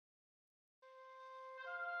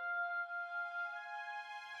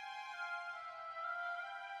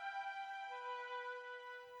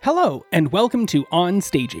Hello, and welcome to On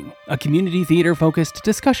Staging, a community theater-focused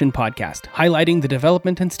discussion podcast highlighting the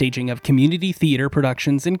development and staging of community theater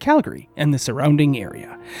productions in Calgary and the surrounding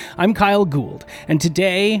area. I'm Kyle Gould, and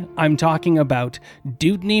today I'm talking about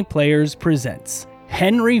Dewdney Players Presents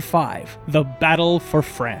Henry V, The Battle for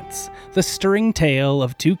France, the stirring tale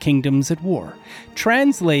of two kingdoms at war,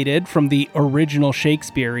 translated from the original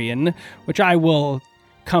Shakespearean, which I will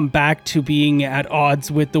come back to being at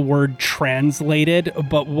odds with the word translated,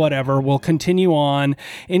 but whatever, we'll continue on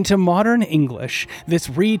into modern English. This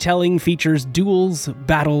retelling features duels,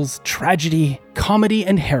 battles, tragedy, comedy,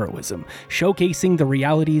 and heroism, showcasing the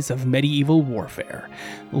realities of medieval warfare.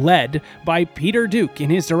 Led by Peter Duke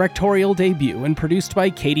in his directorial debut and produced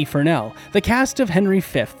by Katie Furnell, the cast of Henry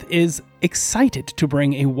V is excited to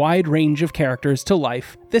bring a wide range of characters to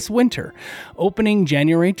life this winter. Opening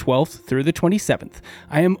January 12th through the 27th,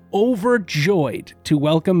 I am overjoyed to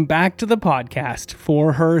welcome back to the podcast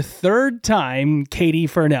for her third time, Katie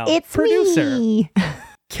Furnell, it's producer. Me.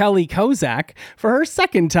 Kelly Kozak for her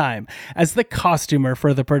second time as the costumer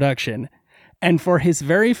for the production. And for his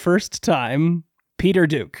very first time, Peter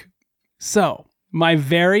Duke. So, my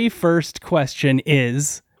very first question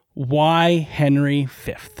is, why Henry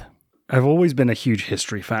V? I've always been a huge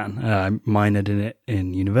history fan. I minored in it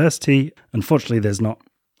in university. Unfortunately, there's not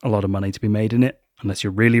a lot of money to be made in it, unless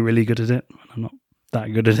you're really, really good at it. I'm not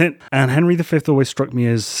that good at it. And Henry V always struck me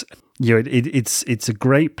as, it's a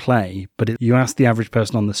great play, but you ask the average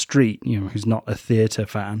person on the street, who's not a theatre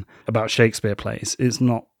fan, about Shakespeare plays, it's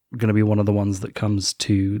not going to be one of the ones that comes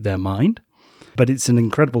to their mind. But it's an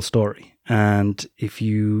incredible story. And if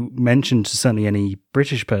you mention to certainly any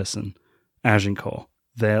British person Agincourt,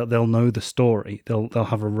 they'll know the story. They'll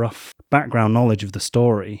have a rough background knowledge of the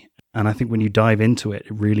story. And I think when you dive into it,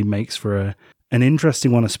 it really makes for an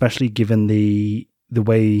interesting one, especially given the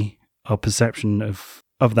way our perception of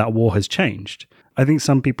that war has changed. I think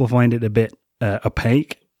some people find it a bit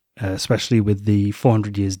opaque, especially with the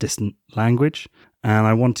 400 years distant language. And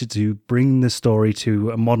I wanted to bring the story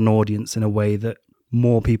to a modern audience in a way that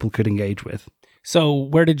more people could engage with. So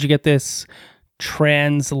where did you get this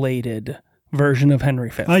translated version of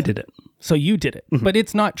Henry V? I did it. So you did it, but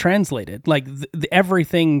it's not translated. Like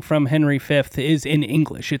everything from Henry V is in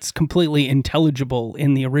English. It's completely intelligible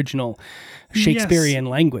in the original Shakespearean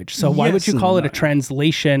language. So why would you call it a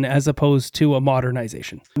translation as opposed to a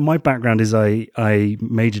modernization? My background is I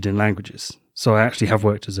majored in languages. So I actually have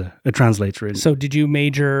worked as a translator. So did you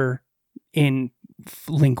major in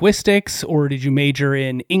linguistics or did you major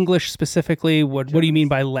in English specifically? What do you mean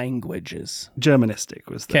by languages? Germanistic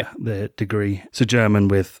was the degree. So German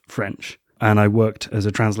with French. And I worked as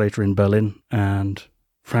a translator in Berlin and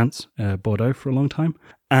France, Bordeaux for a long time.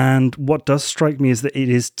 And what does strike me is that it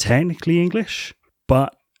is technically English,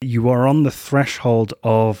 but you are on the threshold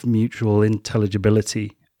of mutual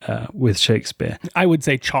intelligibility with Shakespeare. I would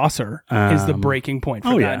say Chaucer is the breaking point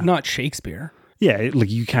for that, not Shakespeare. Yeah,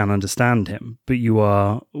 you can understand him, but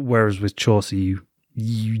whereas with Chaucer,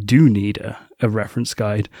 you do need a reference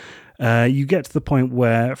guide. You get to the point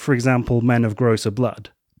where, for example, men of grosser blood.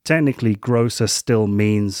 Technically, grosser still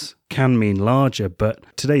can mean larger, but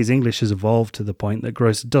today's English has evolved to the point that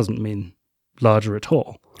grosser doesn't mean larger at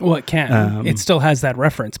all. Well, it can. It still has that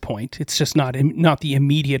reference point. It's just not the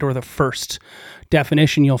immediate or the first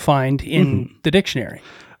definition you'll find in the dictionary.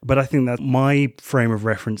 But I think that my frame of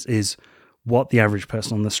reference is what the average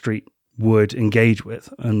person on the street would engage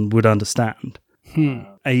with and would understand.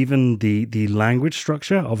 Even the language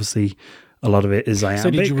structure, obviously, a lot of it is iambic. So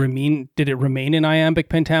did it remain in iambic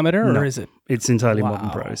pentameter, or is it? It's entirely modern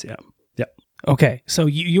prose, yeah. Okay, so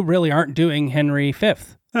you really aren't doing Henry V.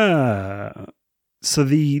 So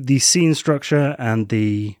the scene structure and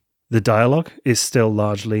the dialogue is still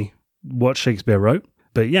largely what Shakespeare wrote.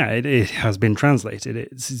 But yeah, it has been translated.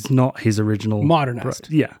 It's not his original... Modernized.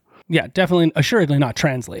 Yeah. Yeah, definitely, assuredly not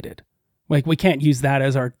translated. Like, we can't use that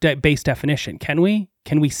as our base definition, can we?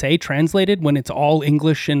 Can we say translated when it's all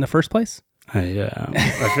English in the first place?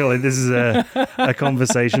 I feel like this is a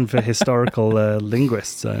conversation for historical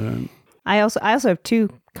linguists. I also have two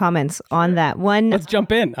comments on that. One, let's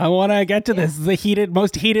jump in. I want to get to this. The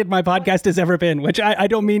most heated my podcast has ever been, which I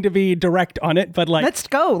don't mean to be direct on it, but like... Let's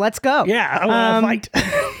go. Yeah, I want to fight.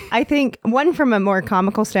 I think one from a more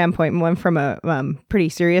comical standpoint and one from a pretty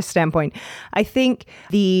serious standpoint. I think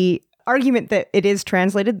the argument that it is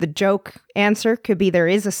translated. The joke answer could be there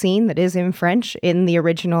is a scene that is in French in the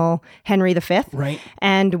original Henry V. Right.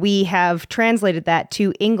 And we have translated that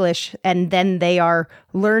to English, and then they are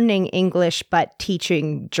learning English but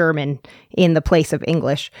teaching German in the place of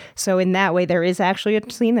English. So in that way, there is actually a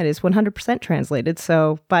scene that is 100% translated.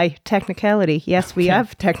 So by technicality, yes, we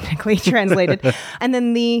have technically translated. And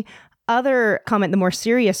then the other comment, the more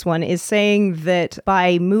serious one, is saying that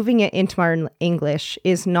by moving it into modern English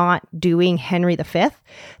is not doing Henry V.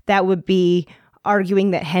 That would be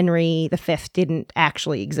arguing that Henry V didn't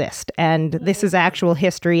actually exist. And this is actual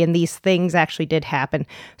history, and these things actually did happen.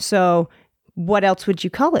 So what else would you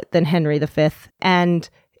call it than Henry V? And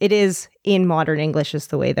it is in modern English is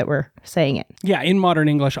the way that we're saying it. Yeah, in modern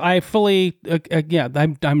English. I fully,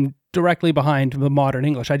 I'm directly behind the modern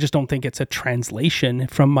English. I just don't think it's a translation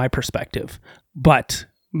from my perspective. But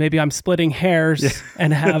maybe I'm splitting hairs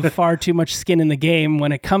and have far too much skin in the game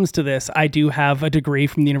when it comes to this. I do have a degree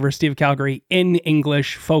from the University of Calgary in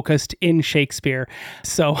English, focused in Shakespeare.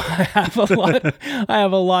 So I have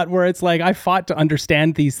a lot where it's like I fought to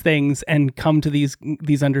understand these things and come to these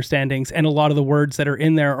understandings. And a lot of the words that are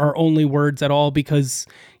in there are only words at all because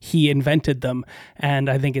he invented them. And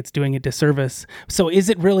I think it's doing a disservice. So is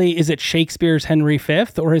it Shakespeare's Henry V,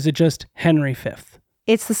 or is it just Henry V?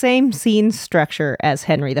 It's the same scene structure as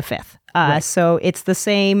Henry V. Right. So it's the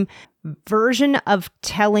same version of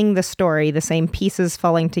telling the story, the same pieces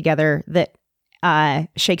falling together that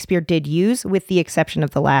Shakespeare did use, with the exception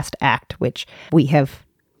of the last act, which we have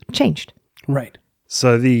changed. Right.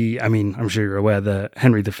 So I'm sure you're aware that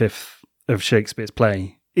Henry V of Shakespeare's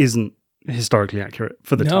play isn't historically accurate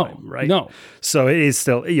for the time, right? No. So it is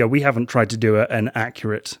still, we haven't tried to do an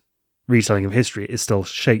accurate retelling of history. It's still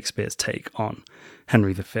Shakespeare's take on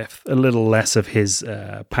Henry V, a little less of his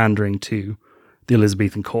pandering to the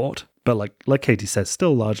Elizabethan court, but like Katie says,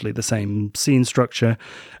 still largely the same scene structure.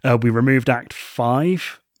 We removed Act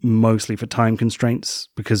 5 mostly for time constraints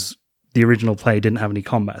because the original play didn't have any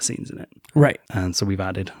combat scenes in it, right? And so we've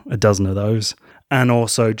added a dozen of those, and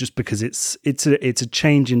also just because it's a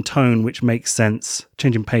change in tone, which makes sense,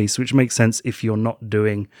 change in pace, which makes sense if you're not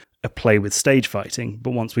doing a play with stage fighting,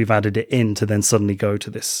 but once we've added it in to then suddenly go to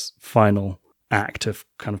this final act of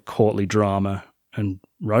kind of courtly drama and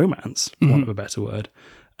romance, for want of a better word,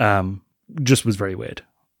 just was very weird.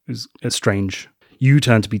 It was a strange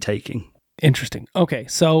U-turn to be taking. Interesting. Okay,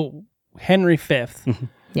 so Henry V.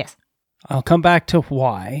 Yes. I'll come back to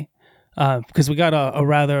why, because we got a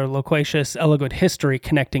rather loquacious, elegant history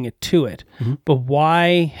connecting it to it. But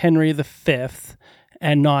why Henry V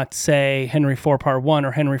and not, say, Henry IV Part 1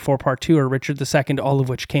 or Henry IV Part 2 or Richard II, all of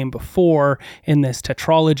which came before in this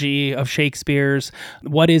tetralogy of Shakespeare's?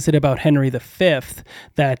 What is it about Henry V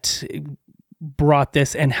that brought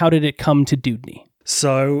this, and how did it come to Dewdney?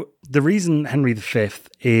 So the reason Henry V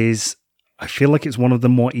is, I feel like it's one of the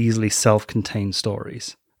more easily self-contained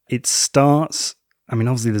stories. It starts,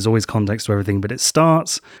 obviously there's always context to everything, but it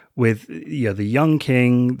starts with the young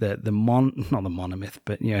king, not the monomyth,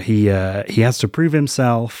 but he has to prove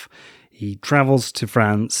himself. He travels to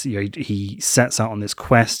France. He sets out on this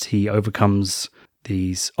quest. He overcomes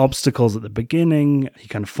these obstacles at the beginning. He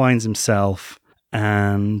kind of finds himself,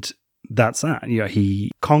 and that's that.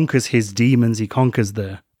 He conquers his demons. He conquers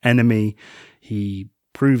the enemy. He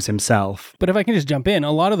proves himself. But if I can just jump in,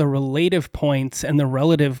 a lot of the relative points and the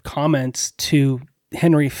relative comments to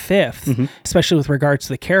Henry V, especially with regards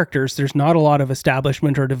to the characters, there's not a lot of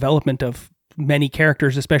establishment or development of many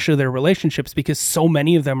characters, especially their relationships, because so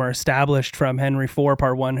many of them are established from Henry IV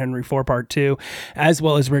Part 1, Henry IV Part 2, as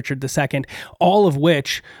well as Richard II, all of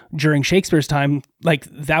which during Shakespeare's time,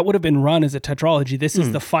 that would have been run as a tetralogy. This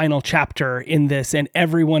is the final chapter in this, and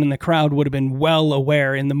everyone in the crowd would have been well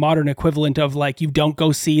aware, in the modern equivalent of you don't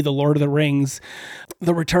go see The Lord of the Rings,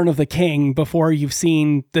 The Return of the King before you've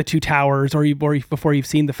seen The Two Towers or before you've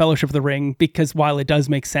seen The Fellowship of the Ring, because while it does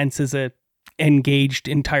make sense as a engaged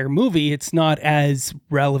entire movie, it's not as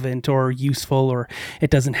relevant or useful, or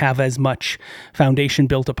it doesn't have as much foundation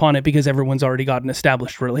built upon it because everyone's already got an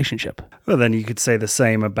established relationship. Well, then you could say the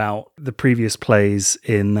same about the previous plays,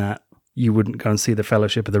 in that you wouldn't go and see The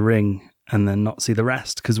Fellowship of the Ring and then not see the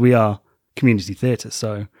rest, because we are community theatre.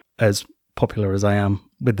 So as popular as I am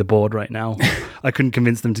with the board right now, I couldn't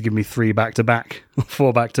convince them to give me 3 back-to-back,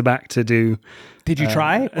 4 back-to-back to do. Did you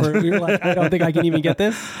try? Or you're like, I don't think I can even get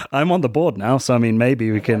this? I'm on the board now, so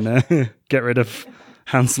maybe we can get rid of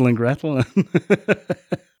Hansel and Gretel.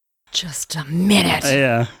 Just a minute.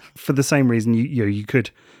 Yeah, for the same reason you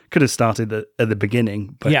could have started at the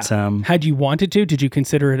beginning, but had you wanted to, did you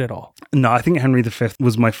consider it at all? No, I think Henry V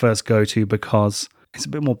was my first go-to because it's a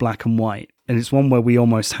bit more black and white. And it's one where we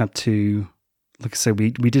almost had to, like I said, we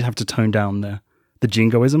did have to tone down the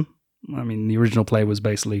jingoism. I mean, the original play was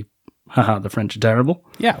basically, haha, the French are terrible.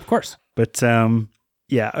 Yeah, of course. But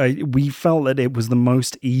we felt that it was the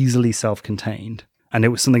most easily self-contained. And it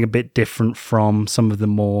was something a bit different from some of the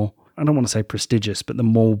more, I don't want to say prestigious, but the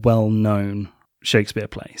more well-known Shakespeare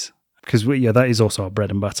plays. Because that is also our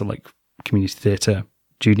bread and butter, like community theatre.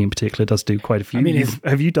 Dewdney in particular does do quite a few. I mean,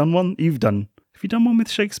 have you done one? Have you done one with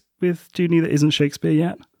Shakespeare, with Dewdney that isn't Shakespeare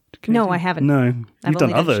yet? No, I haven't. No, I've you've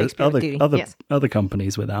done only done other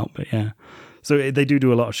companies without, but yeah. So they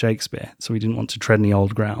do a lot of Shakespeare. So we didn't want to tread any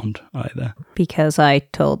old ground either. Because I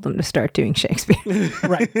told them to start doing Shakespeare.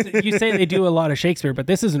 Right. You say they do a lot of Shakespeare, but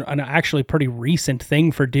this is an actually pretty recent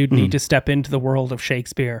thing for Dewdney to step into the world of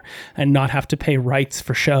Shakespeare and not have to pay rights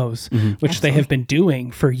for shows, which they have been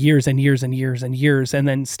doing for years and years and years and years, and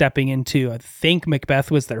then stepping into, I think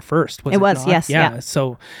Macbeth was their first. It was, not? yes. Yeah.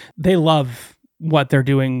 So they love what they're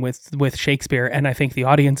doing with Shakespeare, and I think the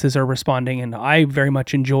audiences are responding, and I very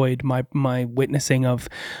much enjoyed my witnessing of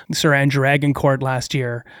Sir Andrew Agincourt last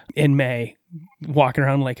year in May, walking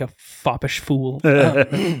around like a foppish fool,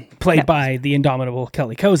 played by the indomitable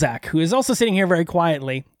Kelly Kozak, who is also sitting here very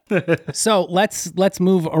quietly. So let's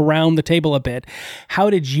move around the table a bit. How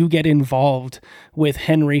did you get involved with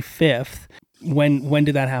Henry V? When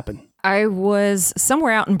did that happen? I was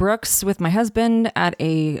somewhere out in Brooks with my husband at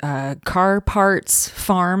a car parts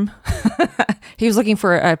farm. He was looking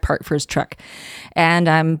for a part for his truck. And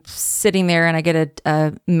I'm sitting there and I get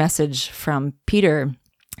a message from Peter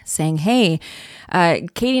saying, hey,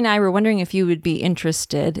 Katie and I were wondering if you would be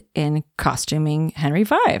interested in costuming Henry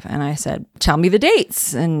V. And I said, tell me the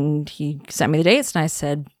dates. And he sent me the dates and I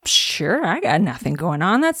said, sure, I got nothing going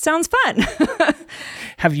on. That sounds fun.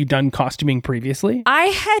 Have you done costuming previously? I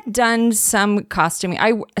had done some costuming.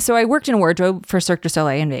 I worked in a wardrobe for Cirque du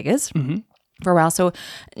Soleil in Vegas for a while. So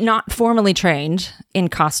not formally trained in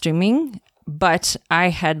costuming, but I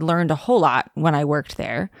had learned a whole lot when I worked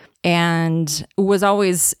there and was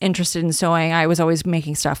always interested in sewing. I was always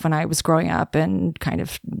making stuff when I was growing up and kind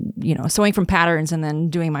of, sewing from patterns and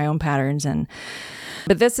then doing my own patterns.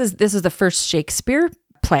 But this is the first Shakespeare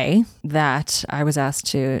play that I was asked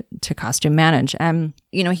to costume manage.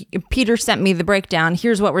 Peter sent me the breakdown.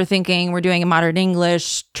 Here's what we're thinking. We're doing a modern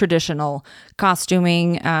English, traditional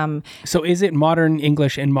costuming. So is it modern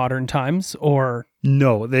English in modern times or?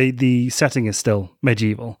 No, the setting is still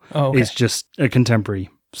medieval. Oh, okay. It's just a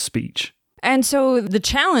contemporary speech. And so the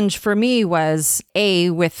challenge for me was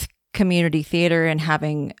with community theater and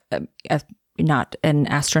having not an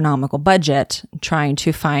astronomical budget, trying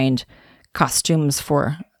to find costumes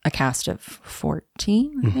for a cast of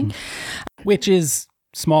 14, I think. Which is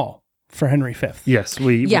small for Henry V. Yes,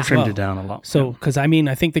 we trimmed it down a lot. So, because I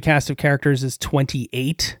think the cast of characters is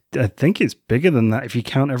 28. I think it's bigger than that if you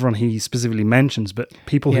count everyone he specifically mentions, but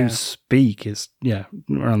people who speak is,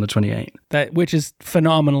 around the 28. Which is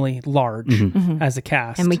phenomenally large as a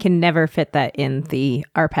cast. And we can never fit that in the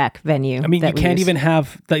RPAC venue. I mean, you can't even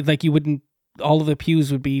have, like you wouldn't, all of the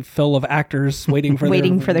pews would be full of actors waiting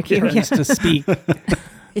for their turns to speak.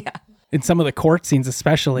 Yeah. In some of the court scenes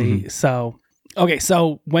especially. So, okay,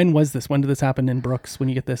 so when was this? When did this happen in Brooks when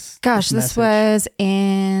you get this? Gosh, this was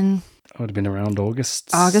in... It would have been around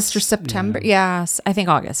August or September. Yeah. Yes, I think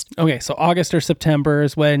August. Okay, so August or September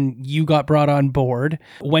is when you got brought on board.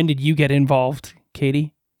 When did you get involved,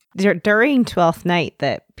 Katie? During 12th night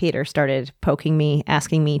that Peter started poking me,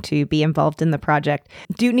 asking me to be involved in the project.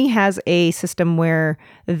 Dewdney has a system where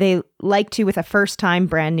they like to, with a first-time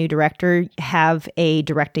brand new director, have a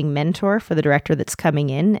directing mentor for the director that's coming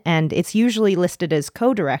in, and it's usually listed as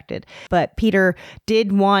co-directed. But Peter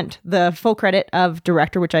did want the full credit of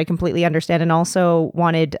director, which I completely understand, and also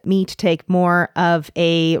wanted me to take more of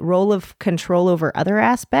a role of control over other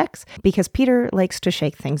aspects, because Peter likes to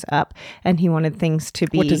shake things up, and he wanted things to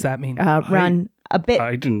be... What does that mean? Run a bit...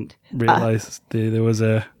 I didn't realize there was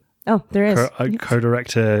a... Oh, there is a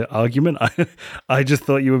co-director argument. I just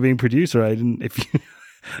thought you were being producer. I didn't. If you,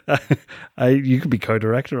 you could be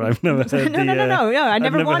co-director. I've never heard. No. I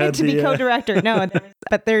never wanted to be co-director. No,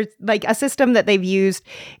 but there's like a system that they've used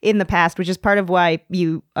in the past, which is part of why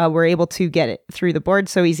you were able to get it through the board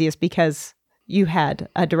so easy, is because you had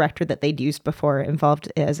a director that they'd used before involved,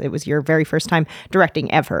 as it was your very first time directing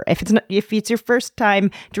ever. If it's your first time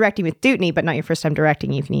directing with Dewdney, but not your first time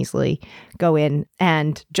directing, you can easily go in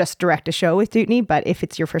and just direct a show with Dewdney. But if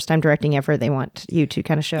it's your first time directing ever, they want you to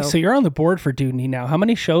kind of show. So you're on the board for Dewdney now. How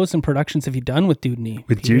many shows and productions have you done with Dewdney?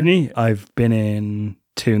 With Dewdney, I've been in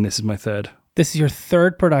 2, and this is my 3rd. This is your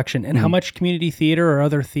third production. And how much community theater or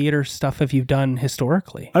other theater stuff have you done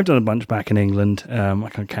historically? I've done a bunch back in England. I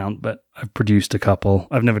can't count, but I've produced a couple.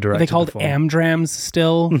 I've never directed Are they called before. Amdrams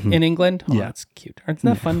still in England? Oh, Yeah. that's cute. Isn't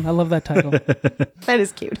that fun? I love that title. That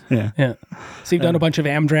is cute. Yeah. Yeah. So you've done a bunch of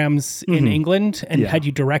Amdrams in England, and Yeah. had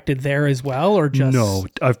you directed there as well, or just... No,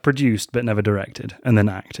 I've produced but never directed, and then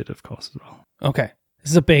acted, of course, as well. Okay.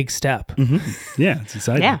 This is a big step. Yeah, it's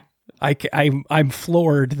exciting. Yeah. I'm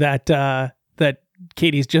floored that that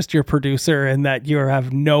Katie's just your producer and that you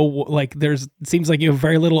have no, like, it seems like you have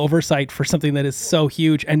very little oversight for something that is so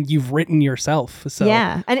huge, and you've written yourself. So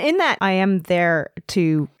Yeah. And in that, I am there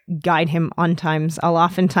to guide him on times. I'll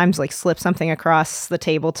oftentimes like slip something across the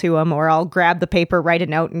table to him, or I'll grab the paper, write a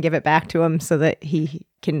note, and give it back to him so that he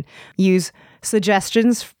can use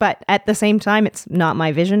suggestions. But at the same time, it's not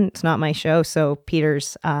my vision. It's not my show. So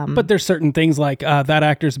Peter's... But there's certain things like that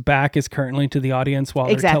actor's back is currently to the audience while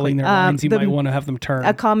they're telling their lines. You might want to have them turn.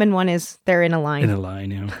 A common one is they're in a line. In a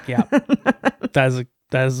line, yeah. Yeah.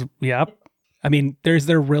 That's yeah. I mean, is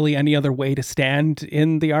there really any other way to stand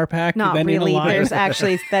in the RPAC Not than really. in a line? There's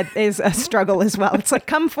actually, that is a struggle as well. It's like,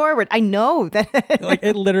 come forward. I know that. Like,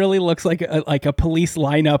 it literally looks like a police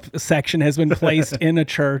lineup section has been placed in a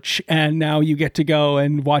church, and now you get to go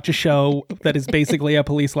and watch a show that is basically a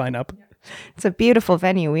police lineup. It's a beautiful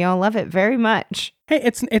venue. We all love it very much. Hey,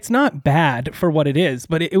 it's not bad for what it is,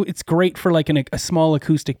 but it's great for like a small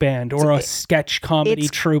acoustic band or a sketch comedy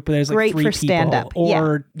it's troupe. There's like great three for people, stand-up,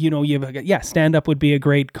 or stand up would be a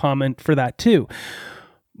great comment for that too.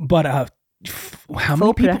 But how many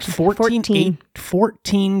Full people? production.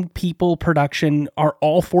 14 people production. Are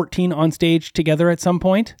all 14 on stage together at some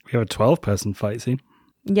point? We have a 12-person fight scene.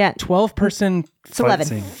 Yeah. 12-person It's 11.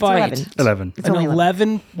 scene. It's Fight. 11. 11. It's an only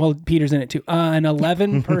 11. Well, Peter's in it too. An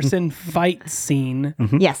 11-person fight scene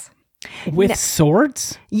Yes. with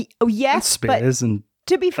swords. Yes, but Spears and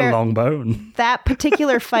to be a fair, longbow. And that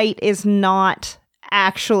particular fight is not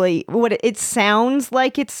actually what it sounds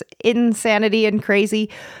like. It's insanity and crazy,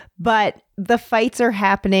 but the fights are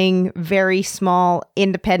happening very small,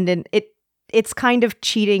 independent. It's kind of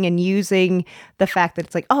cheating and using the fact that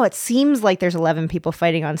it's like, oh, it seems like there's 11 people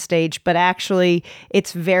fighting on stage, but actually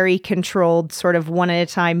it's very controlled, sort of one at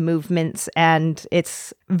a time movements, and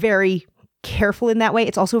it's very careful in that way.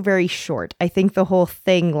 It's also very short. I think the whole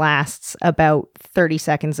thing lasts about 30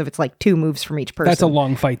 seconds if it's like 2 moves from each person. That's a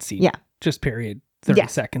long fight scene. Yeah. Just period. 30 Yeah.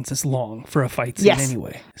 seconds is long for a fight scene Yes.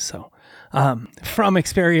 anyway. So, from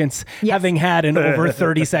experience, having had an over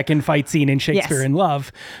 30-second fight scene in Shakespeare Yes. in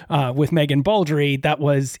Love with Megan Baldry, that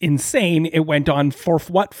was insane. It went on for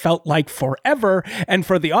what felt like forever, and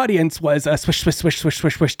for the audience was a swish, swish, swish, swish,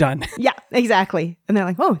 swish, swish, done. Yeah, exactly. And they're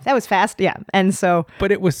like, oh, that was fast. Yeah. And so,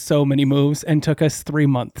 But it was so many moves and took us 3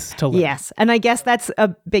 months to learn. yes. And I guess that's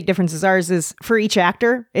a big difference is ours is for each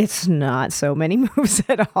actor, it's not so many moves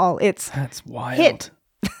at all. It's That's wild. hit.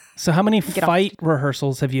 So how many fight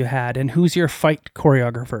rehearsals have you had, and who's your fight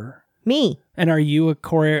choreographer? Me. And are you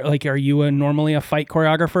normally a fight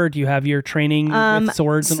choreographer? Do you have your training with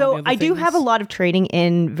swords and all the So other I do things? have a lot of training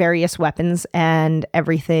in various weapons and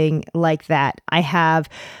everything like that. I have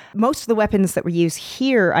most of the weapons that were used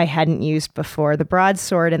here I hadn't used before. The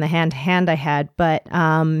broadsword and the hand-to-hand I had, but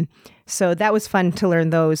so that was fun to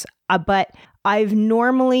learn those. But I've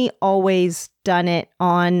normally always done it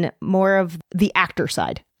on more of the actor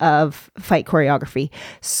side of fight choreography.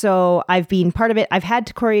 So I've been part of it. I've had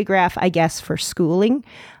to choreograph, I guess, for schooling.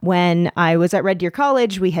 When I was at Red Deer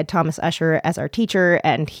College, we had Thomas Usher as our teacher,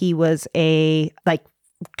 and he was a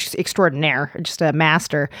extraordinaire, just a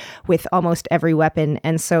master with almost every weapon.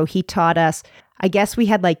 And so he taught us, I guess we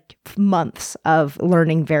had like months of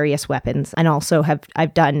learning various weapons. And also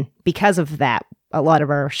I've done, because of that, a lot of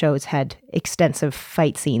our shows had extensive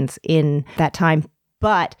fight scenes in that time.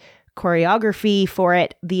 But choreography for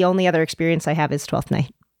it, the only other experience I have is 12th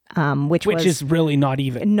Night, which is really not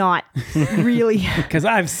even. not really. Because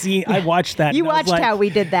I watched that. You and I was watched like, how we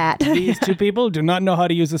did that. These two people do not know how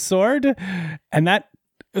to use a sword, and that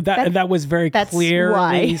was very That's clearly,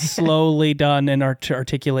 why. slowly done and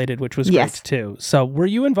articulated, which was Yes. great too. So, were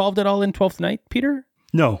you involved at all in 12th Night, Peter?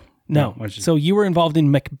 No. No. So you were involved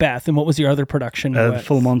in Macbeth, and what was your other production?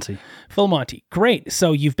 Full Monty. Full Monty. Great.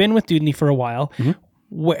 So you've been with Dewdney for a while.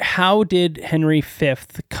 How did Henry V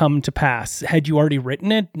come to pass? Had you already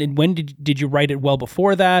written it? And when did you write it well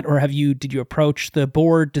before that? Or did you approach the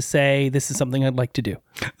board to say, this is something I'd like to do?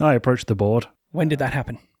 I approached the board. When did that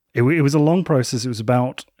happen? It was a long process. It was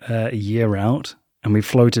about a year out, and we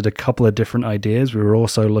floated a couple of different ideas. We were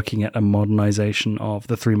also looking at a modernization of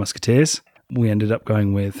the Three Musketeers. We ended up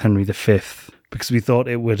going with Henry V because we thought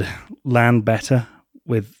it would land better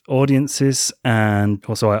with audiences, and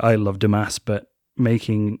also I love Dumas, but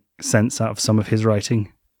making sense out of some of his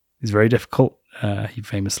writing is very difficult. He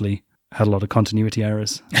famously had a lot of continuity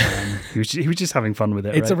errors. He was just having fun with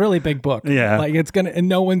it. It's a really big book. Yeah. Like and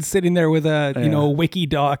no one's sitting there with a, wiki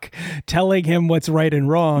doc telling him what's right and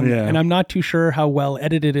wrong. Yeah. And I'm not too sure how well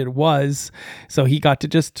edited it was. So he got to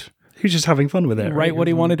he was just having fun with it. Write what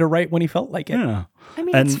he wanted to write when he felt like it. Yeah. I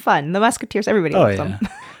mean, it's fun. The Musketeers, everybody loves them.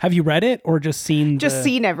 Have you read it or just seen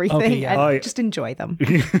Seen everything and just enjoy them.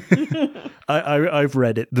 I've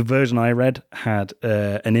read it. The version I read had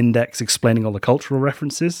an index explaining all the cultural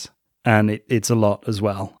references, and it's a lot as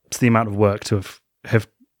well. It's the amount of work to have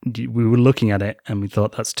we were looking at it and we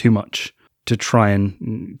thought that's too much to try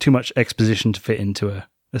and too much exposition to fit into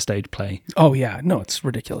a stage play. Oh yeah, no, it's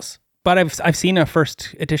ridiculous. But I've seen a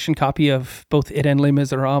first edition copy of both it and Les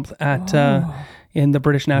Miserables at in the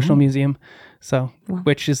British National Museum. So,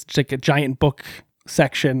 which is like a giant book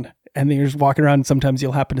section, and then you're just walking around and sometimes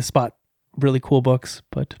you'll happen to spot really cool books,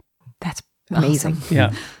 but that's amazing. Awesome.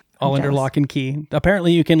 Yeah. All under lock and key.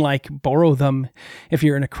 Apparently you can borrow them if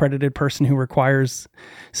you're an accredited person who requires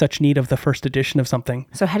such need of the first edition of something.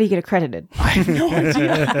 So how do you get accredited? I have no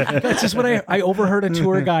idea. That's just what I overheard a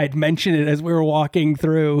tour guide mention it as we were walking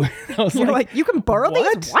through. I was like, you can borrow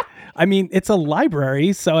these? What? I mean, it's a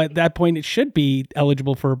library, so at that point it should be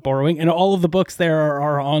eligible for borrowing. And all of the books there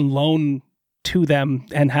are on loan to them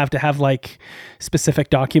and have to have specific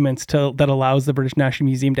documents that allows the British National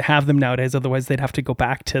Museum to have them nowadays. Otherwise, they'd have to go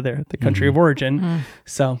back to the country of origin.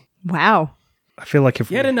 So, wow. I feel like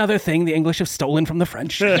yet another thing the English have stolen from the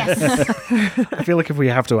French. Yes. I feel like if we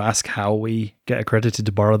have to ask how we get accredited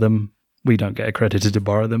to borrow them, we don't get accredited to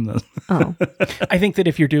borrow them. Oh. I think that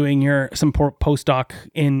if you're doing some postdoc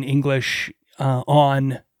in English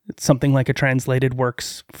on something like a translated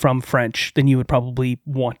works from French, then you would probably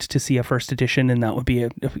want to see a first edition, and that would be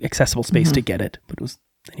an accessible space to get it. But it was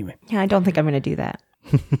anyway. Yeah, I don't think I'm going to do that.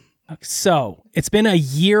 So it's been a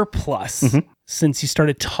year plus since you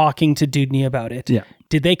started talking to Dewdney about it. Yeah.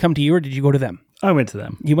 Did they come to you or did you go to them? I went to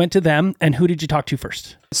them. You went to them, and who did you talk to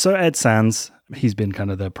first? So Ed Sands, he's been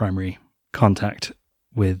kind of the primary contact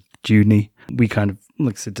with Dewdney. We kind of,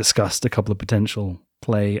 like I said, discussed a couple of potential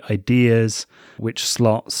play ideas, which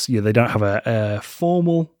slots. They don't have a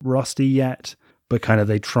formal roster yet, but kind of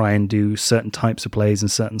they try and do certain types of plays in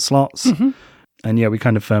certain slots. And we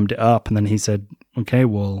kind of firmed it up, and then he said, okay,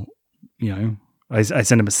 well, I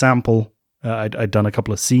sent him a sample. I'd done a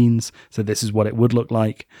couple of scenes, so this is what it would look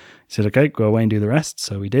like. He said, okay, go away and do the rest.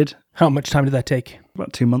 So we did. How much time did that take?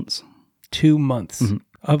 About 2 months. 2 months.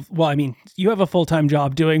 You have a full-time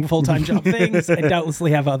job doing full-time job things and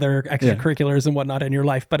doubtlessly have other extracurriculars and whatnot in your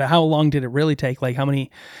life. But how long did it really take? How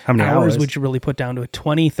many hours would you really put down to it?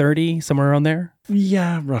 20, 30, somewhere around there?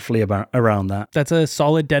 Yeah, roughly around that. That's a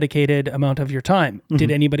solid, dedicated amount of your time.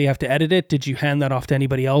 Did anybody have to edit it? Did you hand that off to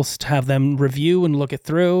anybody else to have them review and look it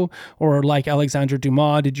through? Or like Alexandre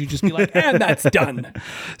Dumas, did you just be like, and that's done?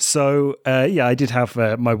 So, I did have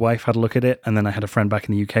my wife had a look at it, and then I had a friend back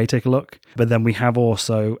in the UK take a look. But then we have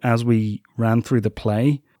also, as we ran through the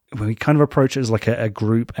play, we kind of approach it as like a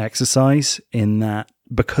group exercise in that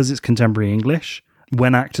because it's contemporary English,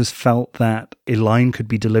 when actors felt that a line could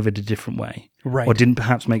be delivered a different way, right, or didn't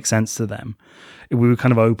perhaps make sense to them, we were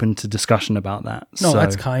kind of open to discussion about that. No,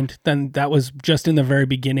 that's kind. Then that was just in the very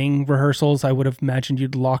beginning rehearsals. I would have imagined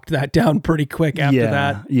you'd locked that down pretty quick after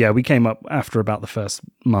that. Yeah, we came up after about the first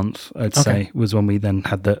month, I'd say, was when we then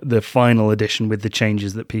had the final edition with the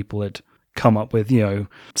changes that people had come up with.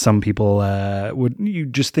 Some people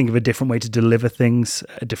would just think of a different way to deliver things,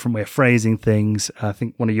 a different way of phrasing things. I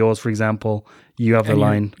think one of yours, for example, you have the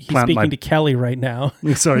line. He's speaking to Kelly right now.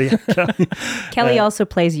 Sorry, Kelly also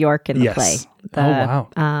plays York in the play. Wow.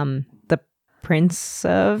 The Prince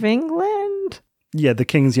of England. Yeah, the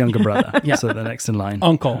king's younger brother. So the next in line,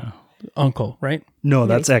 uncle, right? No,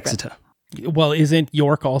 that's Exeter. Well, isn't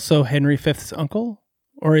York also Henry V's uncle,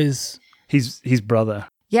 or is he's brother?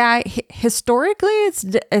 Yeah, historically,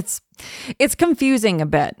 it's confusing a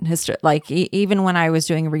bit. Even when I was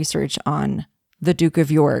doing research on the Duke of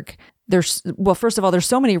York, first of all, there's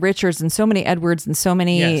so many Richards and so many Edwards and so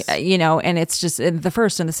many, and it's just the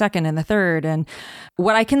first and the second and the third. And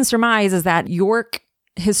what I can surmise is that York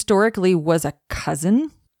historically was a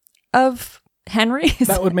cousin of Henry.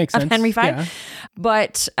 That would make sense. Of Henry V. Yeah.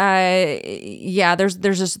 But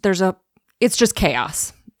it's just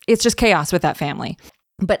chaos. It's just chaos with that family.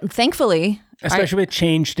 But thankfully, Especially with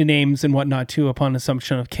changed names and whatnot too, upon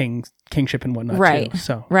assumption of kingship and whatnot right, too.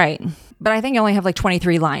 So right. But I think I only have like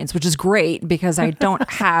 23 lines, which is great because I don't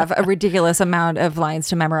have a ridiculous amount of lines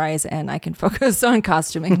to memorize and I can focus on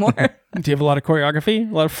costuming more. do you have a lot of choreography,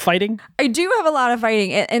 a lot of fighting? I do have a lot of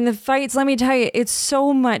fighting. And the fights, let me tell you, it's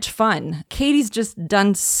so much fun. Katie's just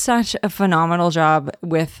done such a phenomenal job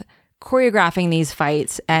with choreographing these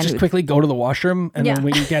fights. And Just quickly go to the washroom and then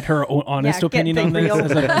we can get her honest opinion on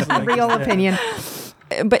this. Real opinion.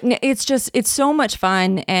 But it's so much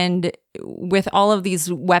fun. And with all of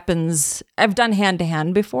these weapons, I've done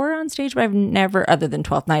hand-to-hand before on stage, but I've never, other than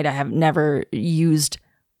 12th Night, I have never used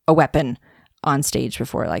a weapon on stage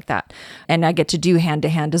before like that. And I get to do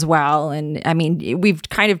hand-to-hand as well. And I mean, we've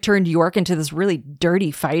kind of turned York into this really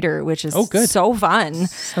dirty fighter, which is so fun.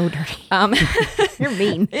 So dirty. You're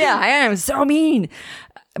mean. Yeah, I am so mean.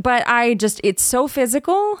 But it's so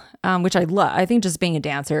physical, which I love. I think just being a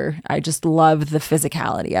dancer, I just love the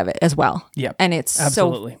physicality of it as well. Yeah, and it's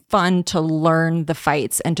absolutely. so fun to learn the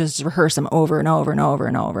fights and just rehearse them over and over and over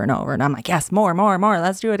and over and over. And I'm like, yes, more.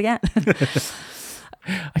 Let's do it again.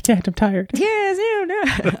 I can't. I'm tired. Yes,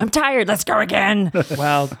 I'm tired. Let's go again.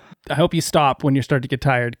 Well, I hope you stop when you start to get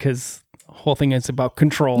tired because the whole thing is about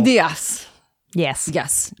control. Yes. Yes.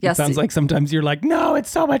 It sounds like sometimes you're like, no, it's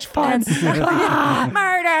so much fun.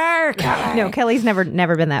 Murder. Kelly. No, Kelly's never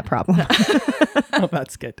been that problem. Oh,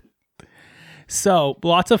 that's good. So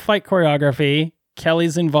lots of fight choreography.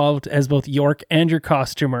 Kelly's involved as both York and your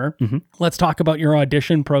costumer. Mm-hmm. Let's talk about your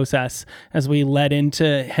audition process as we led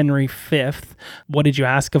into Henry V. What did you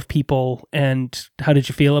ask of people and how did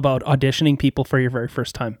you feel about auditioning people for your very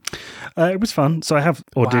first time? It was fun. So I have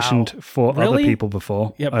auditioned for other people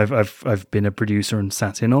before. Yep. I've been a producer and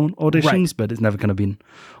sat in on auditions, but it's never kind of been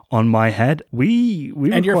on my head. We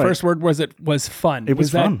and your first word was fun. It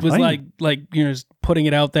was fun. Was like you know, just putting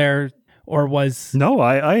it out there, or was no?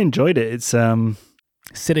 I enjoyed it. It's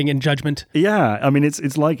sitting in judgment. Yeah, I mean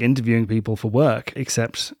it's like interviewing people for work,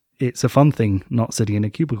 except it's a fun thing, not sitting in a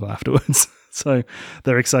cubicle afterwards. So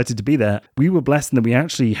they're excited to be there. We were blessed in that we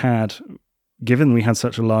actually had, given we had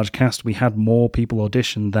such a large cast, we had more people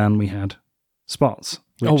audition than we had spots.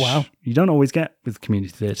 Oh, wow. You don't always get with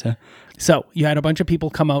community theatre. So you had a bunch of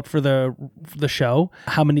people come out for the show.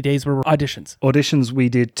 How many days were auditions? Auditions, we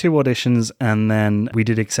did 2 auditions and then we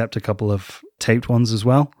did accept a couple of taped ones as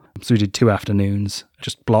well. So we did 2 afternoons,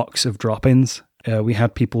 just blocks of drop-ins. We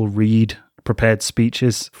had people read prepared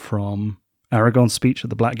speeches from Aragorn's speech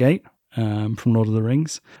at the Black Gate from Lord of the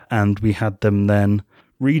Rings. And we had them then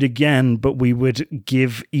read again, but we would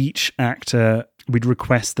give each actor, we'd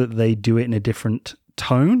request that they do it in a different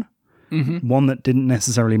tone, one that didn't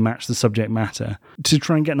necessarily match the subject matter, to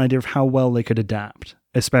try and get an idea of how well they could adapt,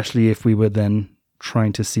 especially if we were then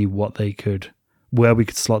trying to see what they could, where we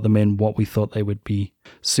could slot them in, what we thought they would be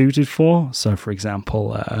suited for. So, for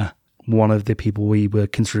example, one of the people we were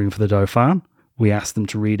considering for the Dauphin, we asked them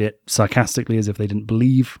to read it sarcastically as if they didn't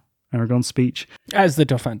believe Aragorn's speech. As the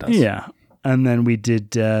Dauphin does. Yeah. And then we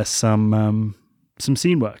did some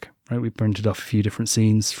scene work, right? We printed off a few different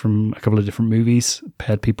scenes from a couple of different movies,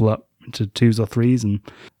 paired people up into 2s or 3s and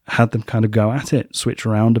had them kind of go at it, switch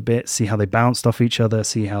around a bit, see how they bounced off each other,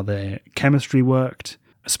 see how their chemistry worked,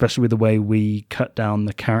 especially with the way we cut down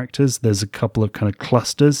the characters. There's a couple of kind of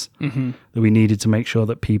clusters that we needed to make sure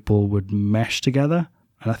that people would mesh together.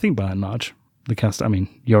 And I think by and large, the cast, I mean,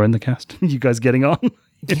 you're in the cast. You guys getting on?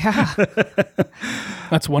 Yeah.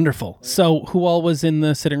 That's wonderful. So who all was in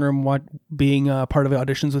the sitting room being part of the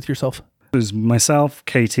auditions with yourself? It was myself,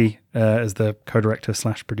 Katie, as the co-director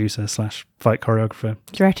 / producer / fight choreographer.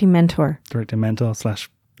 Directing mentor. Directing mentor / as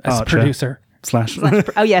archer producer.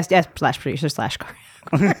 Oh, yes, / producer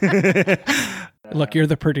 / choreographer. Look, you're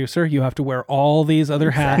the producer. You have to wear all these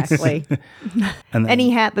other hats. Exactly. And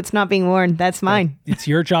any hat that's not being worn, that's mine. It's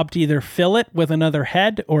your job to either fill it with another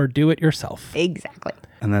head or do it yourself. Exactly.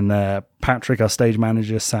 And then Patrick, our stage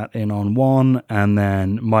manager, sat in on one, and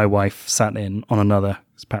then my wife sat in on another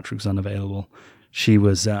because Patrick's unavailable. She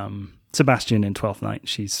was Sebastian in 12th Night.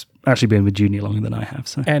 She's actually been with Dewdney longer than I have.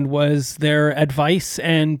 So. And was their advice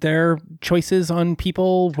and their choices on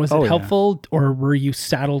people, was it helpful? Yeah. Or were you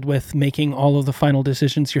saddled with making all of the final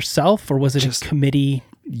decisions yourself? Or was it just a committee?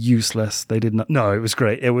 Useless. They did not. No, it was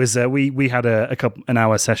great. It was, we had an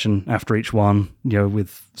hour session after each one,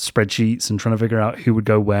 with spreadsheets and trying to figure out who would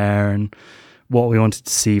go where and what we wanted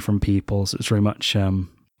to see from people. So it was very much...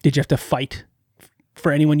 Did you have to fight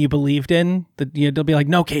for anyone you believed in? That they'll be like,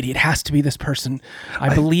 no, Katie, it has to be this person.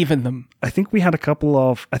 I believe in them. I think we had a couple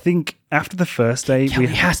of... I think after the first day... Kelly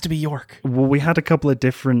has to be York. Well, we had a couple of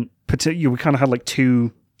different... We kind of had like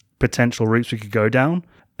 2 potential routes we could go down.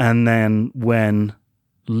 And then when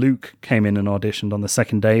Luke came in and auditioned on the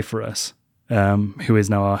second day for us, who is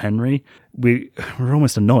now our Henry, we were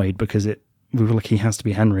almost annoyed because we were like, he has to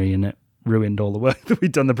be Henry, and it ruined all the work that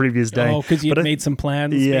we'd done the previous day. Oh, because you'd made some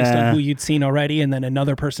plans based on who you'd seen already, and then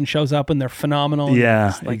another person shows up and they're phenomenal.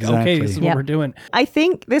 Yeah, like, exactly. okay, this is what we're doing. I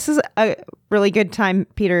think this is a really good time,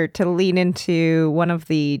 Peter, to lean into one of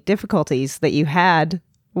the difficulties that you had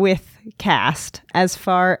with cast, as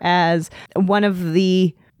far as one of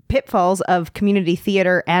the pitfalls of community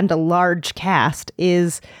theater and a large cast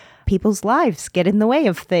is people's lives get in the way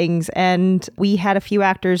of things. And we had a few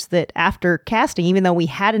actors that after casting, even though we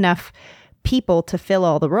had enough people to fill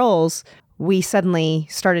all the roles, we suddenly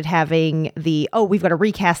started having we've got to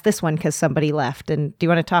recast this one because somebody left. And do you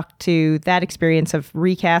want to talk to that experience of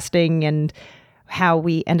recasting and how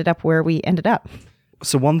we ended up where we ended up?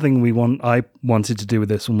 So one thing I wanted to do with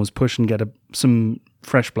this one was push and get some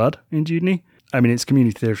fresh blood in Dewdney. I mean, it's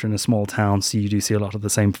community theatre in a small town, so you do see a lot of the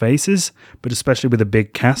same faces, but especially with a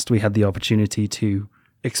big cast, we had the opportunity to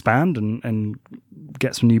expand and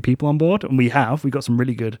get some new people on board. And we got some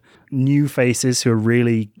really good new faces who are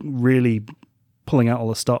really, really pulling out all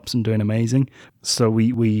the stops and doing amazing. So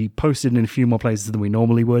we posted in a few more places than we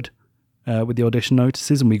normally would with the audition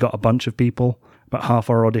notices, and we got a bunch of people. About half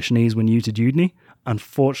our auditionees were new to Dewdney.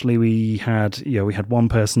 Unfortunately, we had one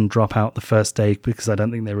person drop out the first day because I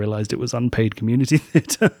don't think they realised it was unpaid community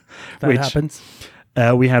theatre. That happens.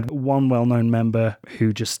 We had one well-known member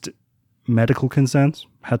who just medical concerns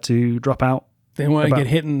had to drop out. They want to get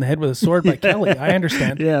hit in the head with a sword by Kelly. I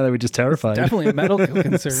understand. Yeah, they were just terrified. It's definitely a medical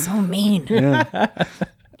concern. So mean. Yeah.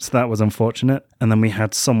 So that was unfortunate. And then we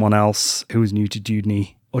had someone else who was new to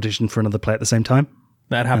Dewdney audition for another play at the same time.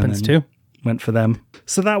 That happens too. Went for them.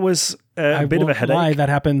 So that was a bit of a headache. Lie, that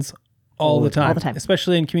happens all the time, time.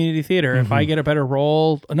 Especially in community theater. If I get a better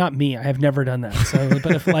role, not me, I have never done that. So,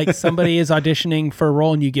 but if like somebody is auditioning for a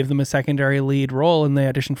role and you give them a secondary lead role and they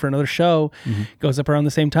audition for another show, goes up around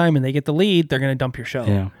the same time and they get the lead, they're going to dump your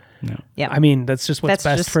show. Yeah. I mean, that's just what's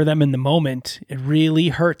best for them in the moment. It really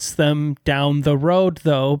hurts them down the road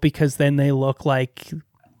though, because then they look like,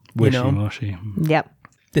 wishy-washy. Yep.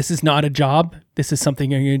 This is not a job. This is something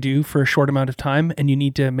you're going to do for a short amount of time, and you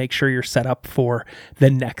need to make sure you're set up for the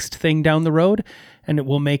next thing down the road. And it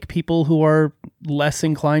will make people who are less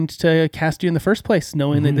inclined to cast you in the first place,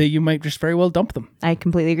 knowing that you might just very well dump them. I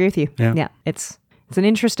completely agree with you. Yeah. It's an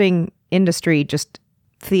interesting industry, just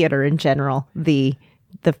theater in general. The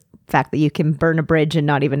fact that you can burn a bridge and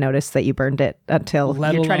not even notice that you burned it until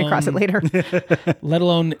you're trying to cross it later. Let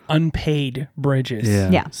alone unpaid bridges.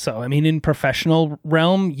 Yeah. So, I mean, in professional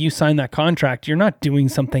realm, you sign that contract, you're not doing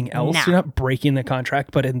something else. Nah. You're not breaking the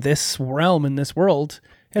contract. But in this realm, in this world,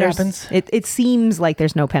 it happens. It seems like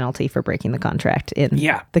there's no penalty for breaking the contract in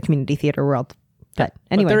the community theater world. But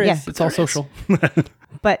anyway, there is. It's all social.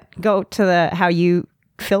 But go to how you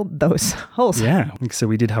filled those holes. Yeah. So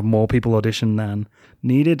we did have more people audition than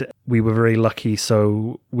needed. We were very lucky.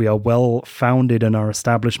 So we are well founded in our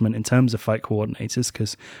establishment in terms of fight coordinators,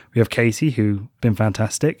 because we have Casey, who's been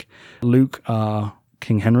fantastic. Luke, our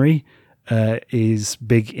King Henry, is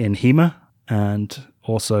big in HEMA and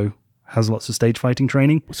also has lots of stage fighting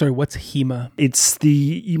training. Sorry, what's HEMA? It's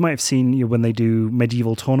you might have seen when they do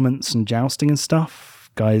medieval tournaments and jousting and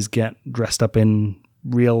stuff, guys get dressed up in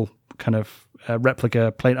real kind of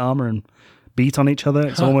replica plate armor and beat on each other.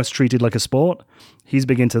 It's almost treated like a sport. He's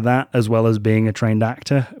big into that, as well as being a trained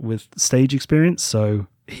actor with stage experience. So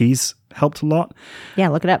he's helped a lot. Yeah,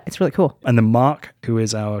 look it up. It's really cool. And then Mark, who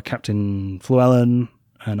is our Captain Fluellen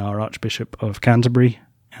and our Archbishop of Canterbury,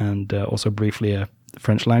 and also briefly a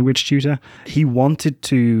French language tutor. He wanted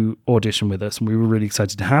to audition with us, and we were really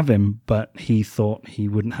excited to have him, but he thought he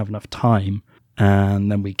wouldn't have enough time.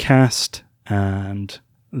 And then we cast, and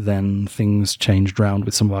then things changed around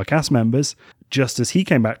with some of our cast members, just as he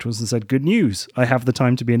came back to us and said, "Good news, I have the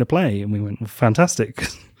time to be in a play." And we went, well, fantastic.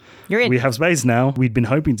 You're in. We have space now. We'd been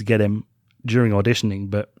hoping to get him during auditioning,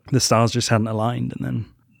 but the stars just hadn't aligned, and then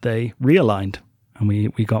they realigned, and we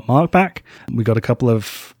got Mark back. We got a couple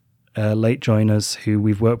of late joiners who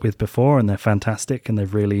we've worked with before, and they're fantastic, and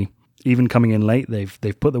they've really, even coming in late,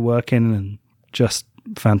 they've put the work in, and just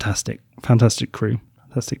fantastic crew.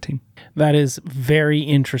 Fantastic team. That is very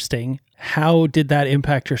interesting. How did that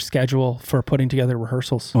impact your schedule for putting together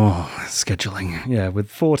rehearsals? Oh, scheduling. Yeah,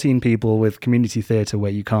 with 14 people with community theatre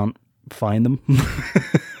where you can't find them.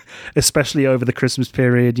 especially over the Christmas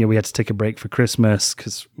period. We had to take a break for Christmas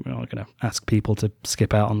because we're not going to ask people to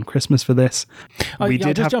skip out on Christmas for this. I'll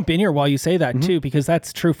just jump in here while you say that too, because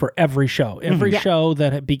that's true for every show. Every show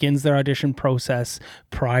that begins their audition process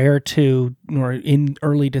prior to or in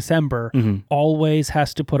early December always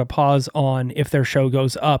has to put a pause on if their show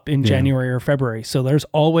goes up in January or February. So there's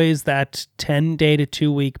always that 10-day to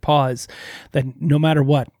 2-week pause that no matter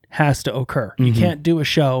what has to occur. You can't do a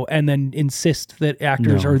show and then insist that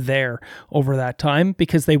actors are there over that time,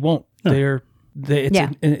 because they won't. No.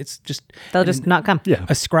 It's just they'll just not come.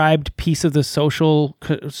 Ascribed piece of the social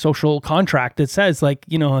contract that says, like,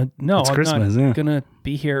 no, it's I'm Christmas, not gonna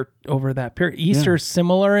be here over that period. Easter's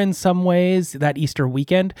similar in some ways, that Easter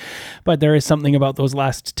weekend, but there is something about those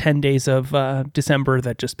last 10 days of December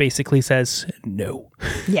that just basically says no.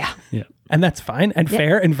 Yeah. And that's fine and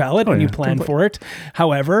fair and valid when you plan for it.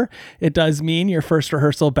 However, it does mean your first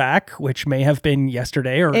rehearsal back, which may have been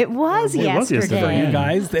yesterday, or it was yesterday. You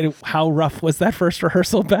guys, how rough was that first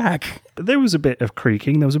rehearsal back? There was a bit of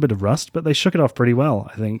creaking, there was a bit of rust, but they shook it off pretty well,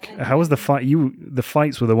 I think. How was the fight? The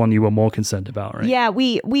fights were the one you were more concerned about, right? Yeah,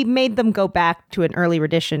 we made them go back to an early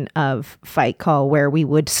rendition of Fight Call where we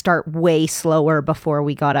would start way slower before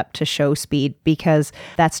we got up to show speed, because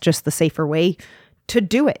that's just the safer way to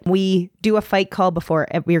do it. We do a fight call before,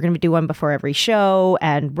 we're going to do one before every show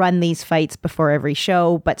and run these fights before every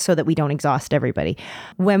show, but so that we don't exhaust everybody.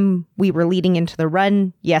 When we were leading into the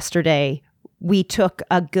run yesterday, we took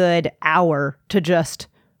a good hour to just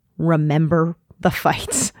remember the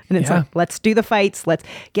fights. And it's like, let's do the fights. Let's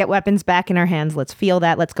get weapons back in our hands. Let's feel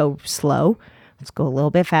that. Let's go slow. Let's go a little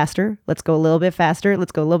bit faster. Let's go a little bit faster.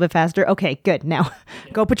 Let's go a little bit faster. Okay, good. Now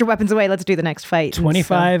go put your weapons away. Let's do the next fight.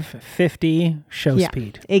 25, 50 show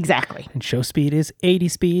speed. Exactly. And show speed is 80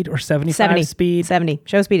 speed or 75 speed. 70.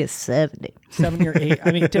 Show speed is 70. 70 or 8.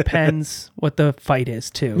 I mean, it depends what the fight is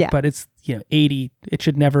too. Yeah. But it's 80. It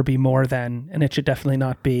should never be more than, and it should definitely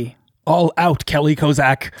not be all out, Kelly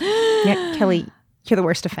Kozak. Yeah, Kelly, you're the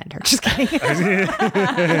worst offender. Just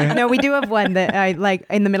kidding. No, we do have one that I like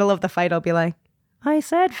in the middle of the fight. I'll be like, I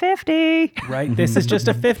said 50. Right. This is just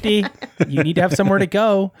a 50. You need to have somewhere to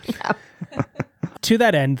go. Yeah. To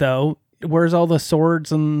that end, though, where's all the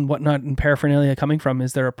swords and whatnot and paraphernalia coming from?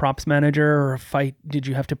 Is there a props manager or a fight? Did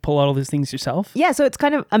you have to pull out all these things yourself? Yeah, so it's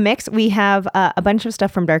kind of a mix. We have a bunch of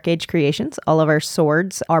stuff from Dark Age Creations. All of our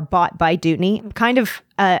swords are bought by Dewdney, kind of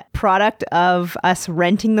a product of us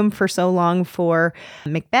renting them for so long for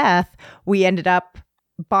Macbeth. We ended up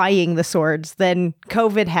buying the swords. Then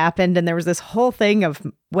COVID happened and there was this whole thing of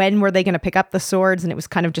when were they going to pick up the swords, and it was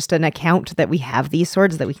kind of just an account that we have these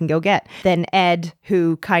swords that we can go get. Then Ed,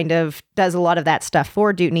 who kind of does a lot of that stuff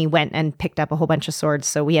for Dewdney, went and picked up a whole bunch of swords,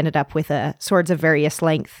 so we ended up with swords of various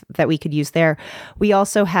length that we could use there. We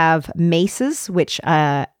also have maces, which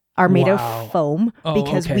are made of foam,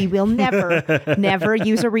 because we will never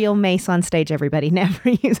use a real mace on stage, everybody. Never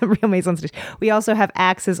use a real mace on stage. We also have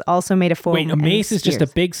axes, also made of foam. Wait, a mace is just a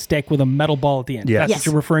big stick with a metal ball at the end. Yes. That's what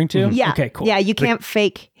you're referring to? Yeah. Okay, cool. Yeah, you can't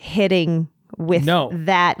fake hitting with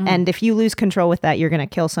that. And if you lose control with that, you're going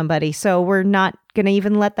to kill somebody. So we're not going to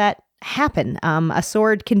even let that happen. A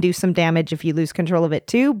sword can do some damage if you lose control of it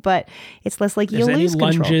too, but it's less like you'll lose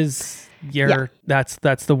control. Lunges,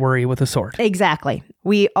 that's the worry with a sword. Exactly.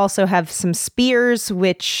 We also have some spears,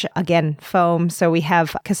 which again, foam. So we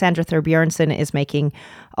have Cassandra Thorbjornsson is making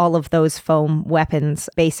all of those foam weapons,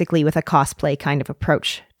 basically with a cosplay kind of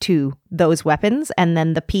approach to those weapons. And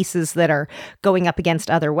then the pieces that are going up against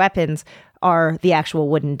other weapons are the actual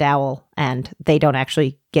wooden dowel, and they don't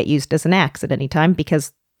actually get used as an axe at any time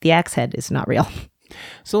because the axe head is not real.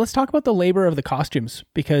 So let's talk about the labor of the costumes,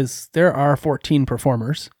 because there are 14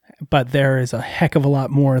 performers, but there is a heck of a lot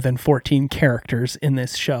more than 14 characters in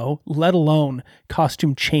this show, let alone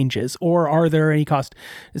costume changes. Or are there any does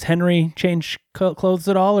Henry change clothes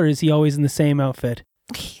at all, or is he always in the same outfit?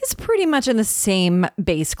 He's pretty much in the same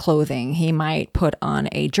base clothing. He might put on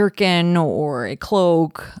a jerkin or a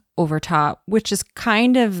cloak over top, which is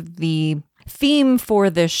kind of the theme for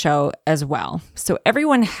this show as well. So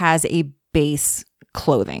everyone has a base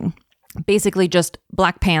clothing, basically just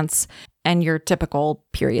black pants and your typical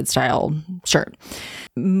period style shirt.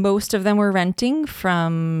 Most of them we're renting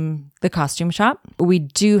from the costume shop. We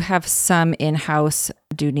do have some in-house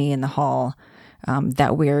Dewdney in the hall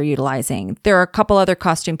that we're utilizing. There are a couple other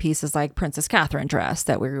costume pieces like Princess Catherine dress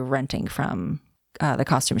that we're renting from the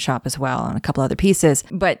costume shop as well, and a couple other pieces.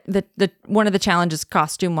 But the one of the challenges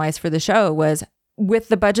costume-wise for the show was, with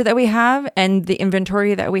the budget that we have and the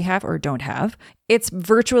inventory that we have or don't have, it's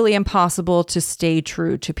virtually impossible to stay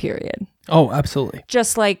true to period. Oh, absolutely.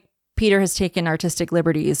 Just like Peter has taken artistic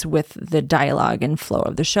liberties with the dialogue and flow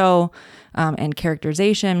of the show and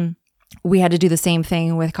characterization. We had to do the same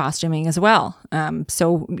thing with costuming as well.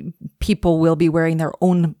 So people will be wearing their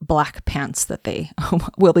own black pants that they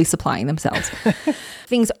will be supplying themselves.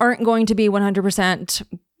 Things aren't going to be 100%,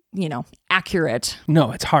 accurate.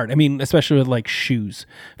 No, it's hard. I mean, especially with like shoes.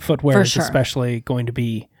 Footwear For is sure. especially going to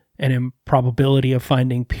be an improbability of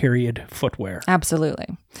finding period footwear. Absolutely.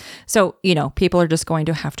 So, people are just going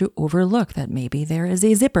to have to overlook that maybe there is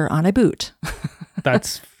a zipper on a boot.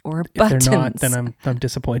 That's Or if buttons. they're not, then I'm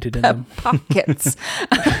disappointed in them. Pockets.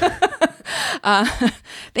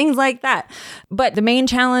 Things like that. But the main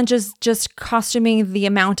challenge is just costuming the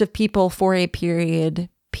amount of people for a period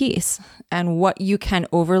piece and what you can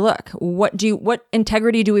overlook. What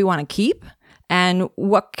integrity do we want to keep? And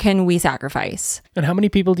what can we sacrifice? And how many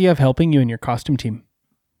people do you have helping you in your costume team?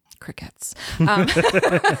 Crickets.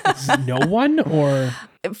 No one, or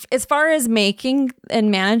As far as making and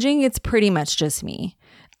managing, it's pretty much just me.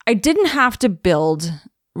 I didn't have to build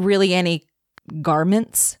really any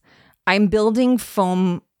garments. I'm building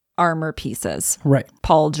foam armor pieces, right?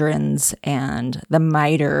 Pauldrons and the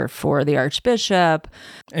mitre for the Archbishop.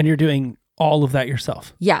 And you're doing all of that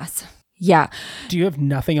yourself. Yes. Yeah. Do you have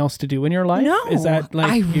nothing else to do in your life? No, Is that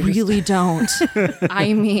like I really don't.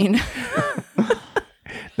 I mean,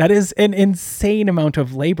 that is an insane amount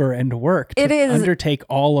of labor and work to It is. undertake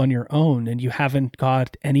all on your own, and you haven't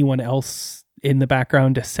got anyone else in the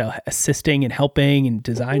background assisting and helping and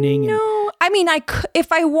designing. no. I mean, I could,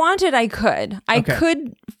 if I wanted, I could. I Okay.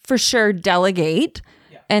 could for sure delegate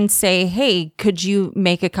and say, hey, could you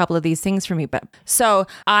make a couple of these things for me? But so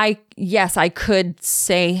I could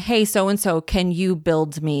say, hey, so-and-so, can you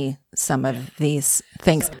build me some of these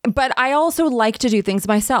things? But I also like to do things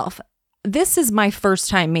myself. This is my first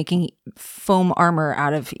time making foam armor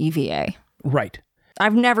out of EVA. Right.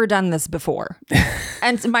 I've never done this before.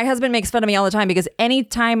 And my husband makes fun of me all the time because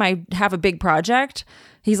anytime I have a big project,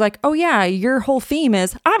 he's like, oh yeah, your whole theme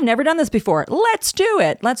is, I've never done this before. Let's do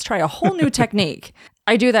it. Let's try a whole new technique.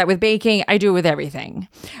 I do that with baking. I do it with everything.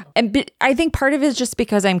 And I think part of it is just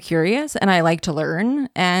because I'm curious and I like to learn,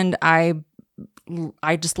 and I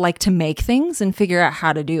just like to make things and figure out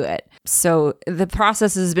how to do it. So the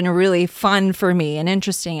process has been really fun for me and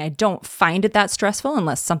interesting. I don't find it that stressful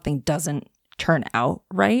unless something doesn't turn out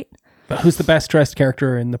right. But who's the best dressed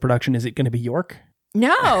character in the production? Is it going to be York?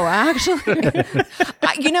 No, actually.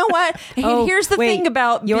 You know what? Here's the thing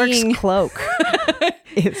about York's being... cloak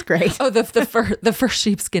is great. Oh, the fur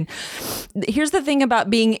sheepskin. Here's the thing about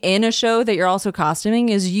being in a show that you're also costuming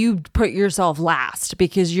is you put yourself last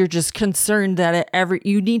because you're just concerned that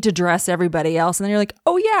you need to dress everybody else. And then you're like,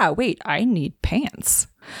 oh yeah, wait, I need pants.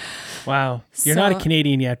 Wow. You're not a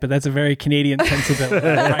Canadian yet, but that's a very Canadian sensibility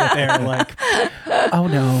right there. Like, oh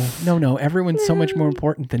no. Everyone's so much more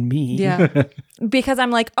important than me. Yeah. Because I'm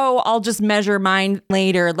like, oh, I'll just measure mine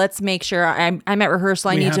later. Let's make sure I'm at rehearsal.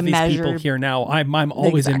 I need to measure. We have these people here now. I'm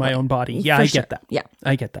always in my own body. Yeah, I get that. Yeah.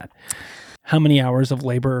 I get that. How many hours of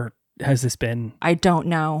labor has this been? I don't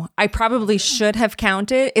know. I probably should have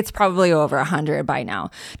counted. It's probably over 100 by now.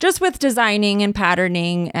 Just with designing and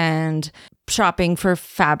patterning and shopping for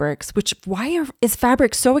fabrics, which is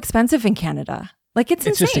fabric so expensive in Canada? Like it's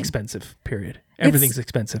insane. Just expensive, period. Everything's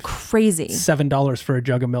expensive. Crazy. $7 for a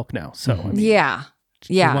jug of milk now. So I mean, yeah.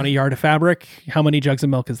 You want a yard of fabric? How many jugs of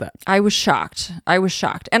milk is that? I was shocked.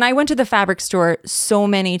 And I went to the fabric store so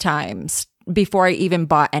many times before I even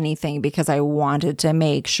bought anything because I wanted to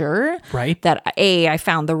make sure that A, I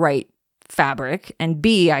found the right fabric, and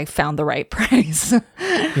B, I found the right price.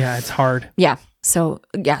 Yeah, it's hard. Yeah. So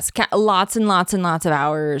yes, lots and lots and lots of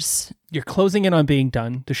hours. You're closing in on being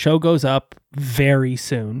done. The show goes up very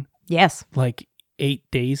soon. Yes. Like 8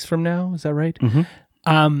 days from now. Is that right?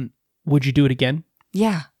 Mm-hmm. Would you do it again?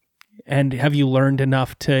 Yeah. And have you learned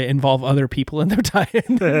enough to involve other people in their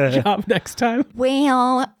job next time?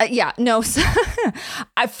 Well, yeah, no,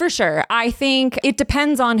 for sure. I think it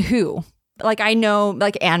depends on who. Like I know,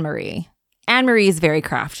 like Anne-Marie. Anne-Marie is very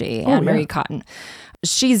crafty. Anne-Marie Cotton.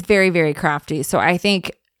 She's very, very crafty. So I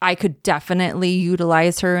think I could definitely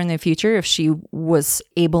utilize her in the future if she was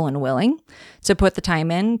able and willing to put the time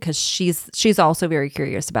in, because she's also very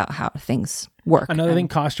curious about how things work. Another thing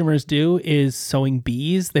costumers do is sewing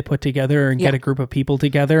bees. They put together and get a group of people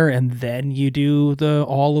together, and then you do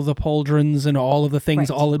all of the pauldrons and all of the things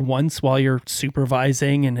all at once while you're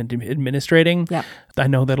supervising and administrating. Yeah. I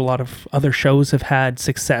know that a lot of other shows have had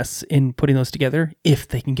success in putting those together if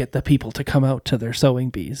they can get the people to come out to their sewing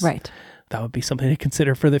bees. Right. That would be something to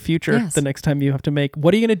consider for the future. Yes. The next time you have to make,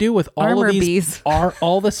 what are you going to do with all Armor of these bees.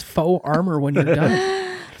 all this faux armor when you're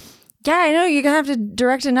done? Yeah, I know. You're going to have to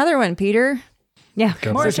direct another one, Peter. Yeah.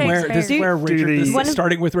 More This is where Richard,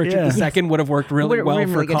 starting with Richard II would have worked really well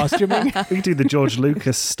for costuming. We could do the George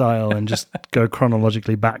Lucas style and just go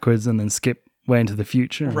chronologically backwards and then skip way into the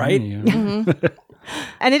future. Right.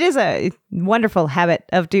 And it is a wonderful habit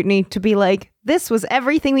of Dewdney to be like, this was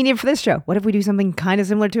everything we needed for this show. What if we do something kind of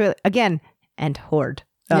similar to it again? And hoard,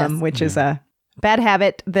 which is a bad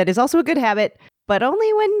habit that is also a good habit, but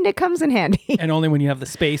only when it comes in handy. And only when you have the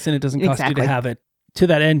space and it doesn't cost you to have it. To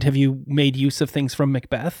that end, have you made use of things from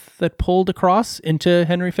Macbeth that pulled across into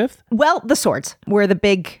Henry V? Well, the swords were the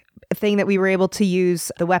big thing that we were able to use,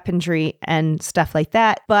 the weaponry and stuff like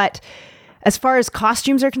that. But as far as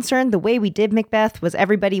costumes are concerned, the way we did Macbeth was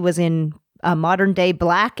everybody was in a modern day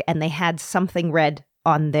black and they had something red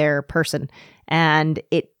on their person. And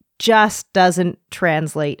it just doesn't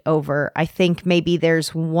translate over. I think maybe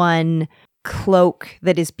there's one cloak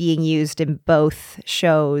that is being used in both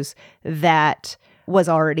shows that was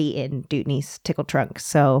already in Dewdney's Tickle Trunk.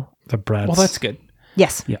 So the Brad's. Well, that's good.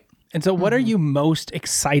 Yes. Yeah. And so what are you most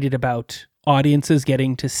excited about audiences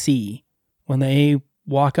getting to see when they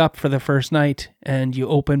walk up for the first night and you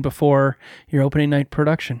open before your opening night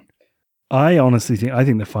production? I honestly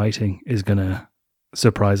think the fighting is going to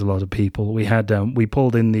surprise a lot of people. We had we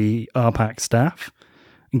pulled in the RPAC staff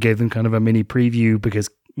and gave them kind of a mini preview because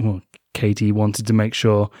Katie wanted to make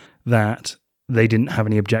sure that they didn't have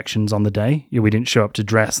any objections on the day. We didn't show up to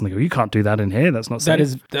dress and they go, you can't do that in here. That's not safe. That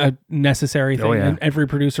is a necessary thing. And every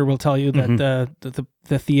producer will tell you that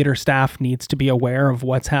the theater staff needs to be aware of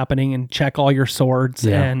what's happening and check all your swords.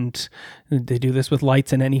 Yeah. And they do this with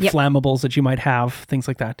lights and any flammables that you might have, things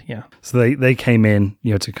like that. Yeah. So they came in,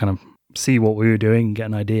 to kind of see what we were doing and get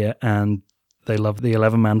an idea. And they loved the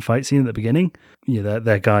 11-man fight scene at the beginning. Yeah,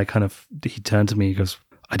 their guy he turned to me, he goes,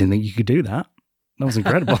 I didn't think you could do that. That was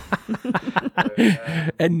incredible.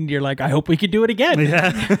 And you're like, I hope we could do it again.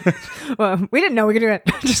 Yeah. Well, we didn't know we could do it.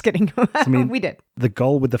 Just kidding. We did. The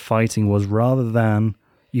goal with the fighting was rather than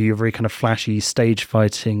your very kind of flashy stage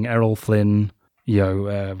fighting, Errol Flynn,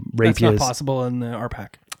 rapiers. That's not possible in the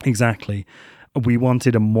RPAC. Exactly. We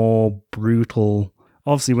wanted a more brutal...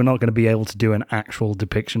 Obviously, we're not going to be able to do an actual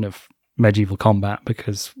depiction of medieval combat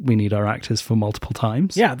because we need our actors for multiple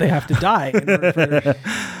times. Yeah, they have to die in order for...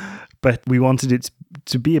 But we wanted it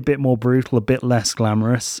to be a bit more brutal, a bit less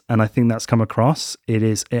glamorous, and I think that's come across.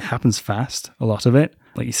 It happens fast, a lot of it.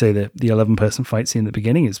 Like you say, the 11-person fight scene at the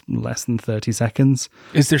beginning is less than 30 seconds.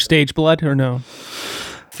 Is there stage blood or no?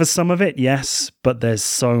 For some of it, yes, but there's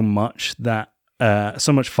so much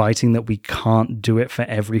fighting that we can't do it for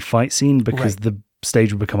every fight scene because the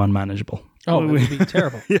stage would become unmanageable. Oh, it would be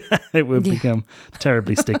terrible. Yeah, it would become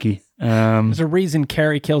terribly sticky. There's a reason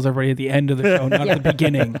Carrie kills everybody at the end of the show, not at the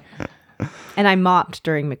beginning. And I mopped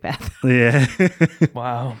during Macbeth. Yeah.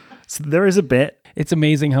 Wow. So there is a bit. It's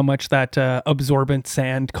amazing how much that absorbent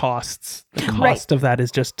sand costs. The cost of that is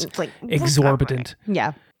just exorbitant.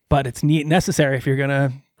 Yeah. But it's necessary if you're going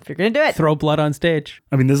to do it. Throw blood on stage.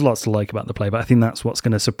 I mean, there's lots to like about the play, but I think that's what's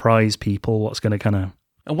going to surprise people, what's going to kind of...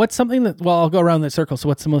 And what's something that, I'll go around that circle. So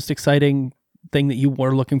what's the most exciting thing that you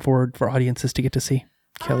were looking forward for audiences to get to see,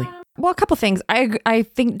 Kelly? Well, a couple things. I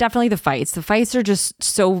think definitely the fights. The fights are just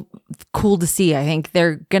so cool to see. I think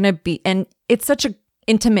they're going to be, and it's such an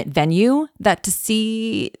intimate venue that to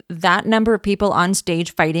see that number of people on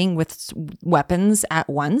stage fighting with weapons at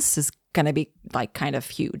once is going to be like kind of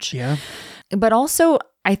huge. Yeah. But also,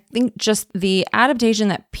 I think just the adaptation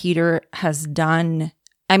that Peter has done,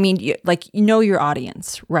 I mean, you know your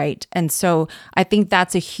audience, right? And so I think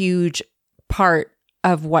that's a huge part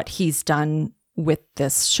of what he's done with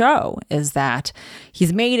this show is that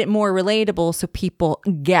he's made it more relatable so people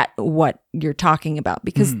get what you're talking about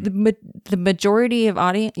because the majority of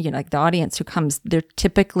audience, the audience who comes, they're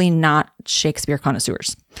typically not Shakespeare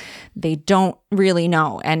connoisseurs. They don't really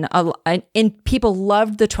know. And people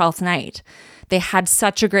loved the 12th Night. They had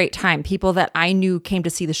such a great time. People that I knew came to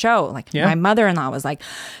see the show. My mother-in-law was like,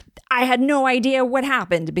 I had no idea what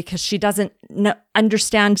happened because she doesn't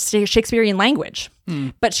understand Shakespearean language.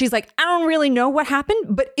 But she's like, I don't really know what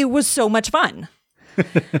happened, but it was so much fun.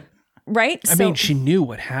 Right? I mean, she knew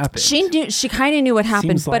what happened. She kind of knew what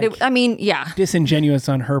happened, Seems but like disingenuous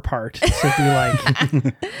on her part to be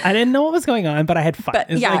like, I didn't know what was going on, but I had fun. But,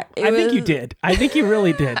 I think you did. I think you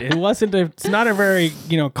really did. It's not a very,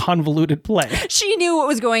 convoluted play. She knew what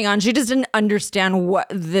was going on. She just didn't understand what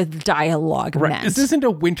the dialogue meant. This isn't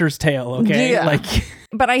a Winter's Tale, okay? Yeah.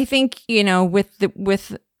 But I think,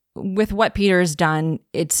 with what Peter's done,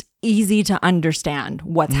 it's easy to understand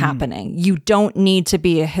what's happening. You don't need to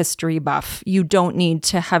be a history buff. You don't need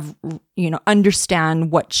to have,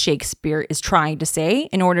 understand what Shakespeare is trying to say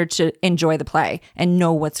in order to enjoy the play and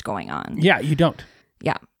know what's going on. Yeah, you don't.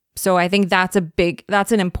 Yeah. So I think that's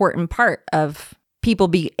an important part of people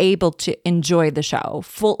be able to enjoy the show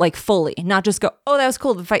fully, not just go, oh, that was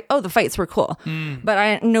cool. The fights were cool. But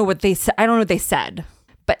I don't know what they said,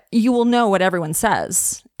 but you will know what everyone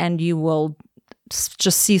says and you will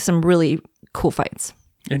just see some really cool fights.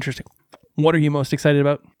 Interesting. What are you most excited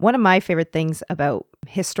about? One of my favorite things about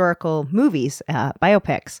historical movies,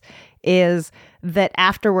 biopics, is that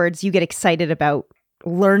afterwards you get excited about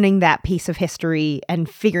learning that piece of history and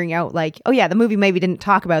figuring out like, oh yeah, the movie maybe didn't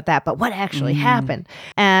talk about that, but what actually happened?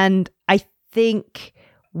 And I think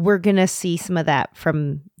we're going to see some of that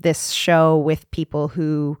from this show with people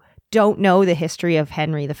who don't know the history of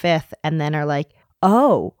Henry V and then are like,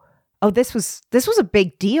 oh, this was a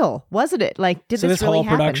big deal, wasn't it? Like, did this really happen? So this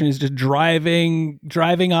whole production is just driving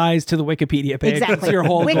eyes to the Wikipedia page. Exactly. That's your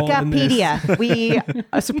whole goal in this. Wikipedia. We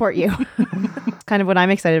support you. Kind of what I'm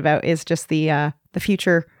excited about is just the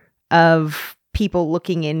future of people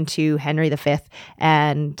looking into Henry V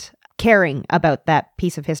and caring about that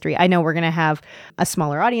piece of history. I know we're going to have a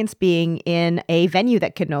smaller audience being in a venue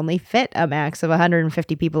that can only fit a max of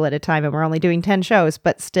 150 people at a time, and we're only doing 10 shows,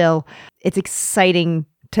 but still, it's exciting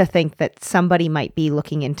to think that somebody might be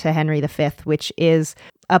looking into Henry V, which is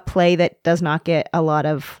a play that does not get a lot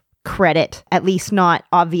of credit, at least not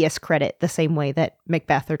obvious credit, the same way that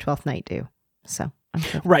Macbeth or Twelfth Night do. So,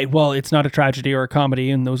 right. Well, it's not a tragedy or a comedy,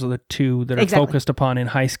 and those are the two that are focused upon in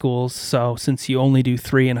high schools. So since you only do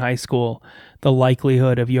 3 in high school, the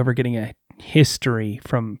likelihood of you ever getting a history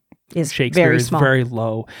from Shakespeare is very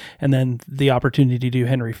low. And then the opportunity to do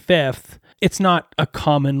Henry V, it's not a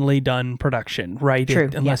commonly done production, right? True.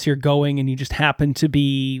 Unless you're going and you just happen to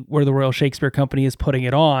be where the Royal Shakespeare Company is putting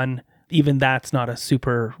it on, even that's not a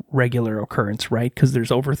super regular occurrence, right? Because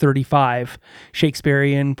there's over 35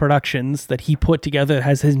 Shakespearean productions that he put together that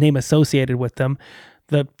has his name associated with them.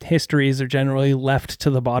 The histories are generally left to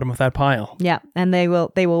the bottom of that pile. Yeah, and they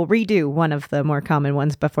will redo one of the more common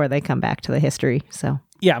ones before they come back to the history. So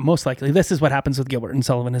yeah, most likely. This is what happens with Gilbert and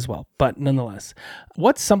Sullivan as well. But nonetheless,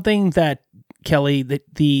 what's something that, Kelly, that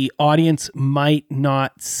the audience might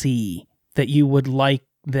not see that you would like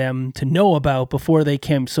them to know about before they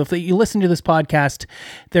came? So if you listen to this podcast,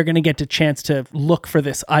 they're going to get a chance to look for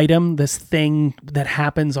this item, this thing that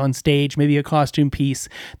happens on stage, maybe a costume piece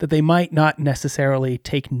that they might not necessarily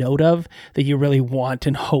take note of, that you really want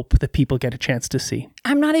and hope that people get a chance to see.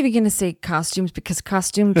 I'm not even going to say costumes, because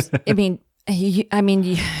costumes,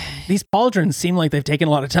 these pauldrons seem like they've taken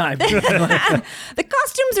a lot of time. The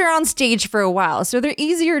costumes are on stage for a while, so they're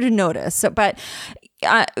easier to notice. So, but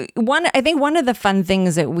I think one of the fun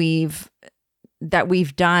things that we've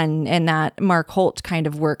done, and that Mark Holt kind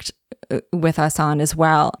of worked with us on as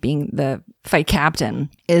well, being the fight captain,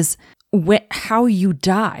 is how you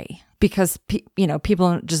die, because people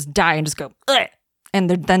don't just die and just go ugh, and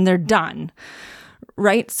then they're done.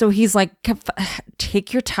 Right. So he's like,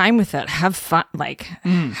 take your time with it. Have fun.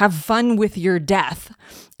 Have fun with your death.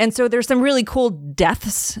 And so there's some really cool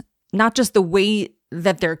deaths, not just the way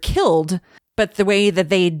that they're killed, but the way that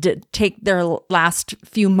they take their last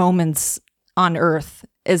few moments on Earth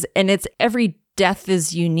and every death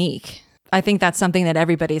is unique. I think that's something that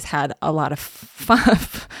everybody's had a lot of fun,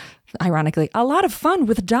 ironically, a lot of fun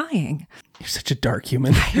with dying. You're such a dark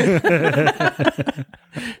human. How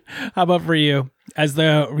about for you? As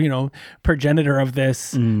the, progenitor of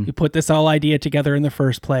this, you put this whole idea together in the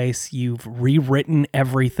first place. You've rewritten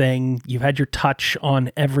everything. You've had your touch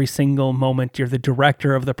on every single moment. You're the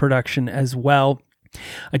director of the production as well.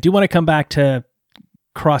 I do want to come back to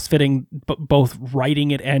crossfitting both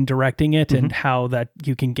writing it and directing it, and how that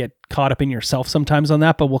you can get caught up in yourself sometimes on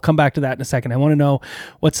that, but we'll come back to that in a second. I want to know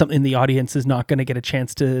what's something the audience is not going to get a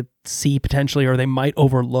chance to see potentially, or they might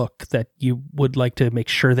overlook, that you would like to make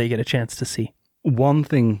sure they get a chance to see. One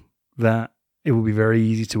thing that it would be very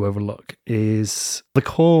easy to overlook is the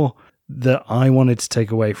core that I wanted to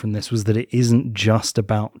take away from this was that it isn't just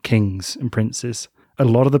about kings and princes. A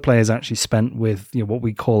lot of the players actually spent with what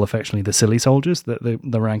we call affectionately the silly soldiers, the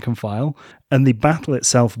rank and file, and the battle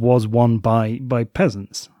itself was won by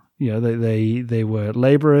peasants. They were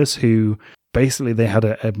laborers who basically they had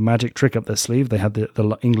a magic trick up their sleeve. They had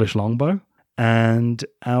the English longbow, and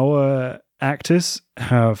our actors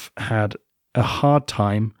have had a hard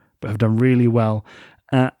time, but have done really well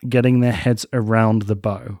at getting their heads around the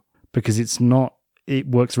bow, because it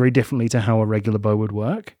works very differently to how a regular bow would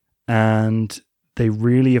work, and they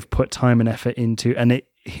really have put time and effort into, and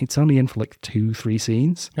it's only in for like 2-3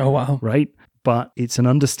 scenes. Oh, wow. Right? But it's an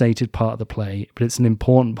understated part of the play, but it's an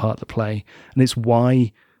important part of the play. And it's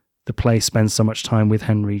why the play spends so much time with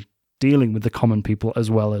Henry dealing with the common people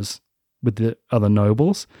as well as with the other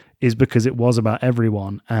nobles, is because it was about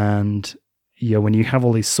everyone. And when you have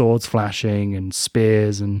all these swords flashing and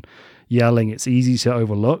spears and yelling, it's easy to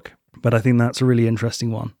overlook. But I think that's a really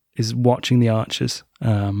interesting one, is watching the archers,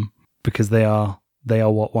 because they are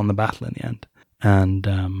what won the battle in the end.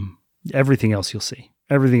 And everything else you'll see.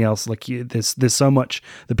 Everything else, like there's so much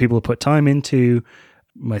that people have put time into.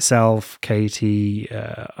 Myself, Katie,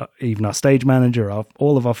 even our stage manager,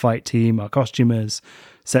 all of our fight team, our costumers,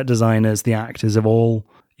 set designers, the actors have all,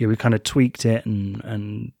 we kind of tweaked it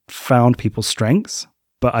and found people's strengths.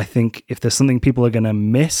 But I think if there's something people are going to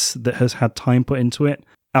miss that has had time put into it,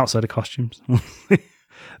 outside of costumes,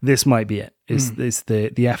 this might be it. It's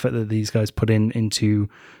the effort that these guys put into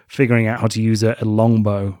figuring out how to use a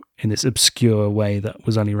longbow in this obscure way that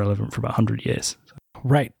was only relevant for about 100 years.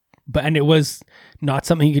 Right. And it was not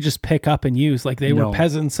something you could just pick up and use. Like they were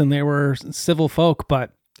peasants and they were civil folk,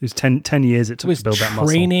 but it was 10 years it took to build that muscle.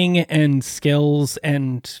 Training and skills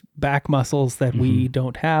and back muscles that we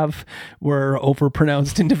don't have were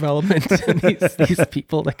overpronounced in development. And these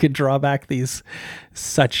people that could draw back these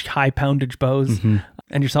such high poundage bows.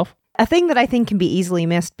 And yourself? A thing that I think can be easily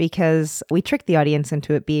missed because we tricked the audience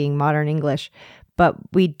into it being modern English, but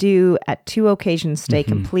we do at 2 occasions stay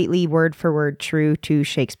completely word for word true to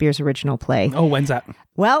Shakespeare's original play. Oh, when's that?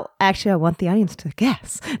 Well, actually, I want the audience to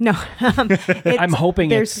guess. No. I'm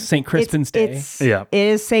hoping it's St. Crispin's Day. It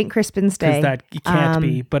is St. Crispin's Day. Because that can't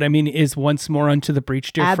be. But I mean, is once more unto the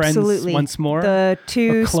breach, dear absolutely. Friends? Once more? The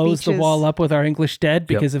 2 close speeches. The wall up with our English dead?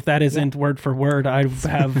 Because if that isn't word for word, I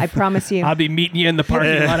promise you. I'll be meeting you in the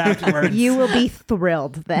parking lot afterwards. You will be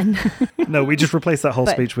thrilled then. No, we just replaced that whole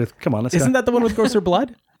speech with, come on, let's go. Isn't that the one with grosser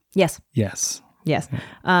blood? Yes. Yes.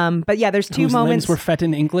 But yeah, there's 2 Whose moments. limbs were fet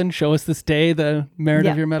in England. Show us this day the merit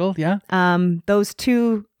of your medal. Yeah. Those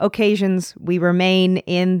 2 occasions we remain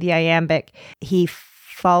in the iambic. He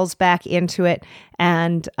falls back into it.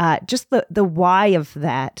 And just the why of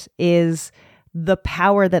that is the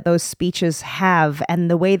power that those speeches have and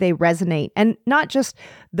the way they resonate. And not just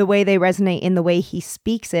the way they resonate in the way he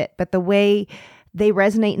speaks it, but the way they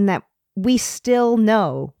resonate in that we still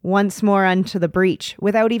know once more unto the breach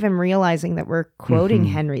without even realizing that we're quoting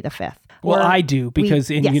Henry V. Well, I do,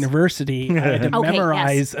 because in university, I had to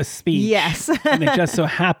memorize a speech. Yes. And it just so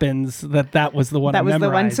happens that was the one I memorized. That was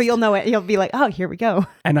the one. So you'll know it. You'll be like, oh, here we go.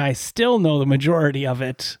 And I still know the majority of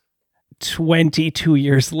it 22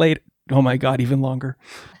 years later. Oh my God, even longer.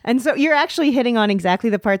 And so you're actually hitting on exactly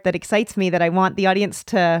the part that excites me that I want the audience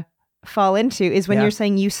to fall into is when you're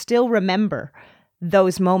saying you still remember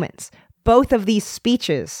those moments. Both of these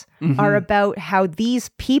speeches are about how these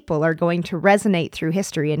people are going to resonate through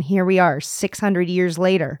history. And here we are 600 years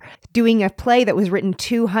later doing a play that was written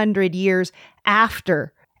 200 years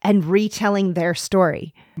after and retelling their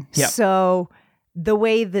story. Yep. So the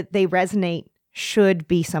way that they resonate should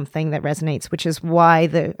be something that resonates, which is why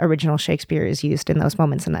the original Shakespeare is used in those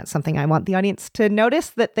moments. And that's something I want the audience to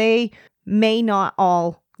notice, that they may not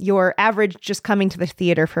all, your average just coming to the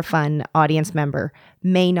theater for fun audience member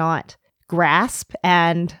may not grasp,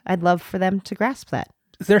 and I'd love for them to grasp that.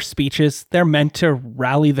 Their speeches, they're meant to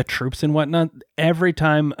rally the troops and whatnot. Every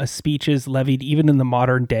time a speech is levied, even in the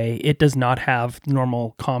modern day, it does not have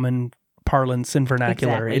normal common parlance and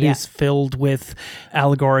vernacular. Exactly, it is filled with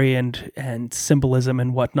allegory and symbolism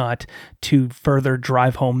and whatnot to further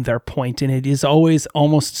drive home their point. And it is always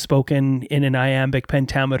almost spoken in an iambic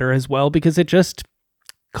pentameter as well, because it just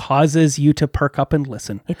causes you to perk up and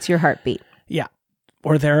listen. It's your heartbeat. Yeah.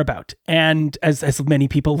 Or thereabout. And as many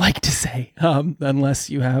people like to say, unless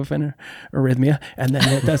you have an arrhythmia, and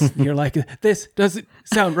then it does, you're like, this doesn't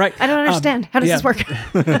sound right. I don't understand. How does this work?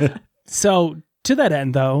 So to that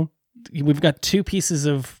end, though, we've got 2 pieces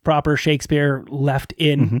of proper Shakespeare left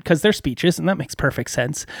in, because they're speeches, and that makes perfect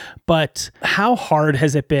sense. But how hard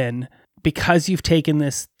has it been, because you've taken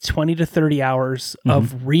this 20 to 30 hours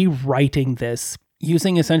of rewriting this,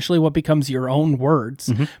 using essentially what becomes your own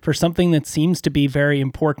words for something that seems to be very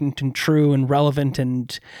important and true and relevant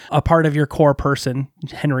and a part of your core person,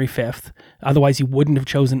 Henry V. Otherwise, you wouldn't have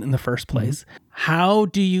chosen it in the first place. How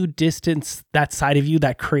do you distance that side of you,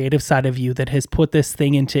 that creative side of you that has put this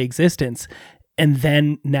thing into existence, and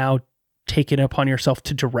then now taken upon yourself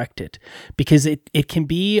to direct it, because it can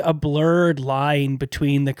be a blurred line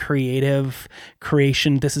between the creative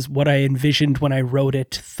creation, this is what I envisioned when I wrote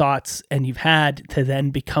it, thoughts, and you've had to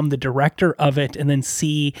then become the director of it and then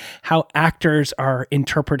see how actors are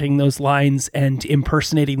interpreting those lines and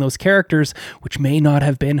impersonating those characters, which may not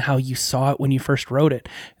have been how you saw it when you first wrote it.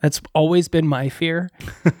 That's always been my fear.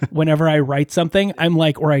 Whenever I write something, I'm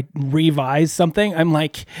like, or I revise something, I'm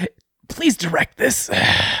like, please direct this.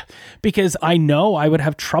 Because I know I would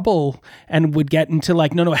have trouble and would get into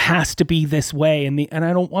like, no, it has to be this way. And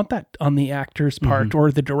I don't want that on the actor's part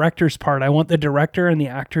or the director's part. I want the director and the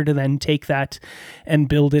actor to then take that and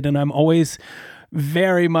build it. And I'm always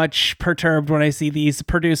very much perturbed when I see these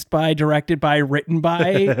produced by, directed by, written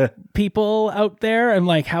by people out there. I'm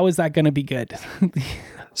like, how is that going to be good?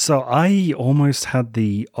 So I almost had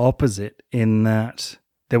the opposite in that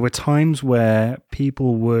there were times where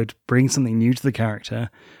people would bring something new to the character.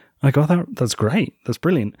 I go, that's great. That's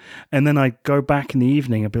brilliant. And then I go back in the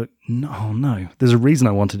evening and be like, no, there's a reason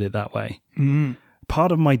I wanted it that way.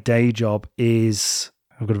 Part of my day job is,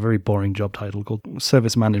 I've got a very boring job title called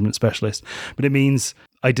Service Management Specialist, but it means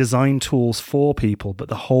I design tools for people, but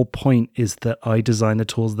the whole point is that I design the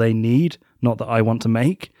tools they need, not that I want to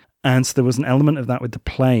make. And so there was an element of that with the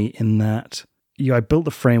play in that I built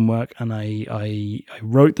the framework and I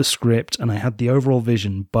wrote the script and I had the overall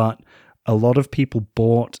vision, but a lot of people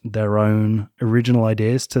bought their own original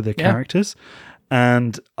ideas to the characters.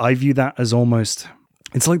 And I view that as almost,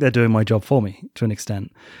 it's like they're doing my job for me to an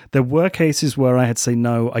extent. There were cases where I had to say,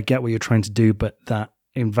 no, I get what you're trying to do, but that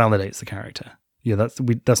invalidates the character. Yeah,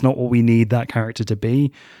 that's not what we need that character to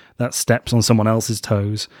be. That steps on someone else's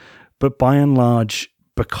toes. But by and large,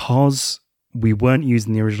 because we weren't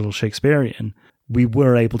using the original Shakespearean, we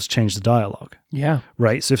were able to change the dialogue. Yeah.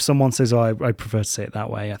 Right? So if someone says, I prefer to say it that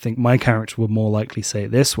way, I think my character would more likely say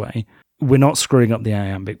it this way. We're not screwing up the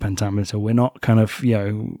iambic pentameter. We're not kind of,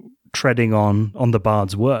 treading on the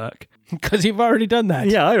bard's work. Because you've already done that.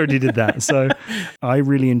 Yeah, I already did that. So I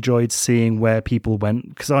really enjoyed seeing where people went,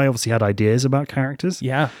 because I obviously had ideas about characters.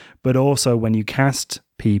 Yeah. But also when you cast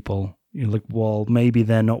people, you're like, well, maybe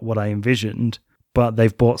they're not what I envisioned, but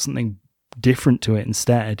they've brought something different to it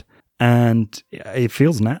instead. And it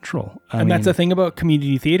feels natural. I mean, that's the thing about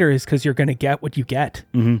community theater, is because you're going to get what you get.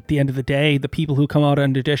 At the end of the day, the people who come out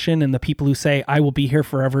on audition and the people who say, I will be here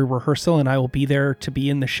for every rehearsal and I will be there to be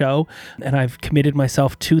in the show, and I've committed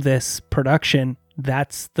myself to this production,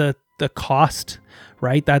 that's the cost,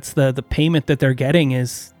 right? That's the payment that they're getting,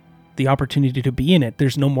 is the opportunity to be in it.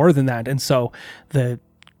 There's no more than that. And so the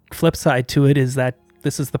flip side to it is that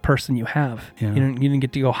this is the person you have. Yeah. You didn't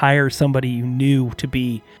get to go hire somebody you knew to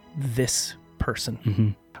be this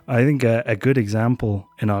person. I think a good example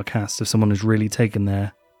in our cast of someone who's really taken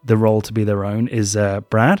the role to be their own is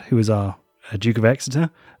Brad, who is our Duke of Exeter.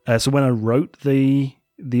 So when I wrote the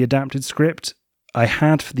adapted script, I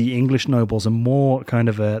had for the English nobles a more kind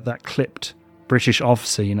of that clipped British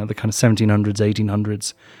officer, the kind of 1700s,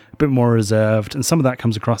 1800s, a bit more reserved, and some of that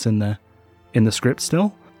comes across in the script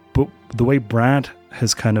still. But the way Brad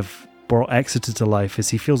has kind of brought Exeter to life is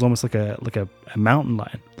he feels almost like a mountain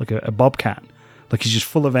lion, like a bobcat. Like he's just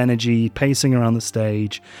full of energy, pacing around the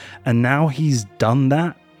stage. And now he's done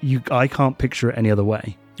that, I can't picture it any other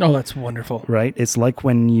way. Oh, that's wonderful. Right? It's like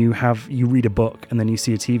when you read a book and then you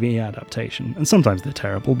see a TV adaptation. And sometimes they're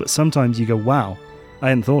terrible, but sometimes you go, wow, I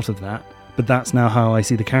hadn't thought of that. But that's now how I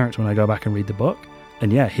see the character when I go back and read the book.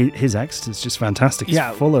 And yeah, his Exeter is just fantastic. He's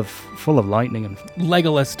full of lightning. And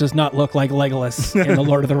Legolas does not look like Legolas in the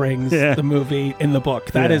Lord of the Rings, the movie, in the book.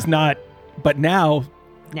 That is not. But now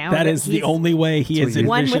that is the only way he is envisioned.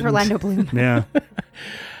 One with Orlando Bloom. Yeah.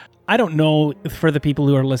 I don't know, for the people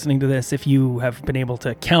who are listening to this, if you have been able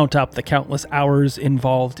to count up the countless hours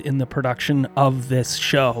involved in the production of this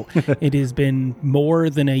show. It has been more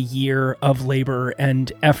than a year of labor and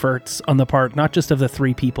efforts on the part, not just of the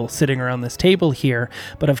three people sitting around this table here,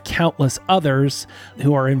 but of countless others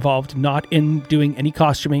who are involved, not in doing any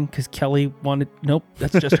costuming, because Kelly wanted, nope,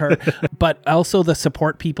 that's just her, but also the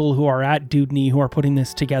support people who are at Dewdney, who are putting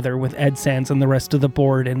this together with Ed Sands and the rest of the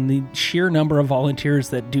board, and the sheer number of volunteers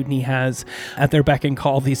that Dewdney has at their beck and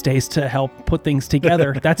call these days to help put things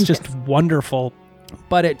together. That's just wonderful.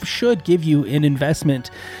 But it should give you an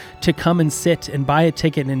investment to come and sit and buy a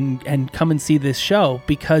ticket and come and see this show,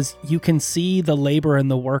 because you can see the labor and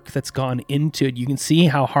the work that's gone into it. You can see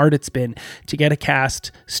how hard it's been to get a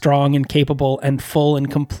cast strong and capable and full and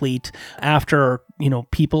complete after,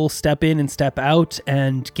 people step in and step out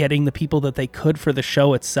and getting the people that they could for the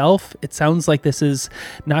show itself. It sounds like this is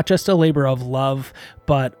not just a labor of love,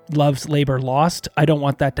 but love's labor lost. I don't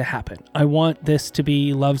want that to happen. I want this to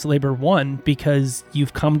be love's labor won, because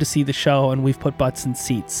you've come to see the show and we've put butts in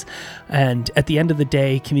seats. And at the end of the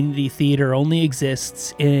day, community theater only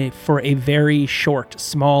exists for a very short,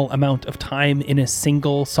 small amount of time in a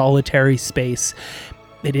single solitary space.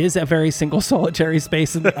 It is a very single solitary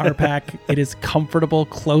space in the RPAC. It is comfortable,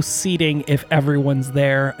 close seating if everyone's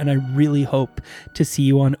there. And I really hope to see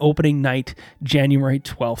you on opening night, January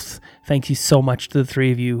 12th. Thank you so much to the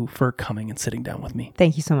three of you for coming and sitting down with me.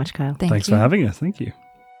 Thank you so much, Kyle. Thanks for having us. Thank you.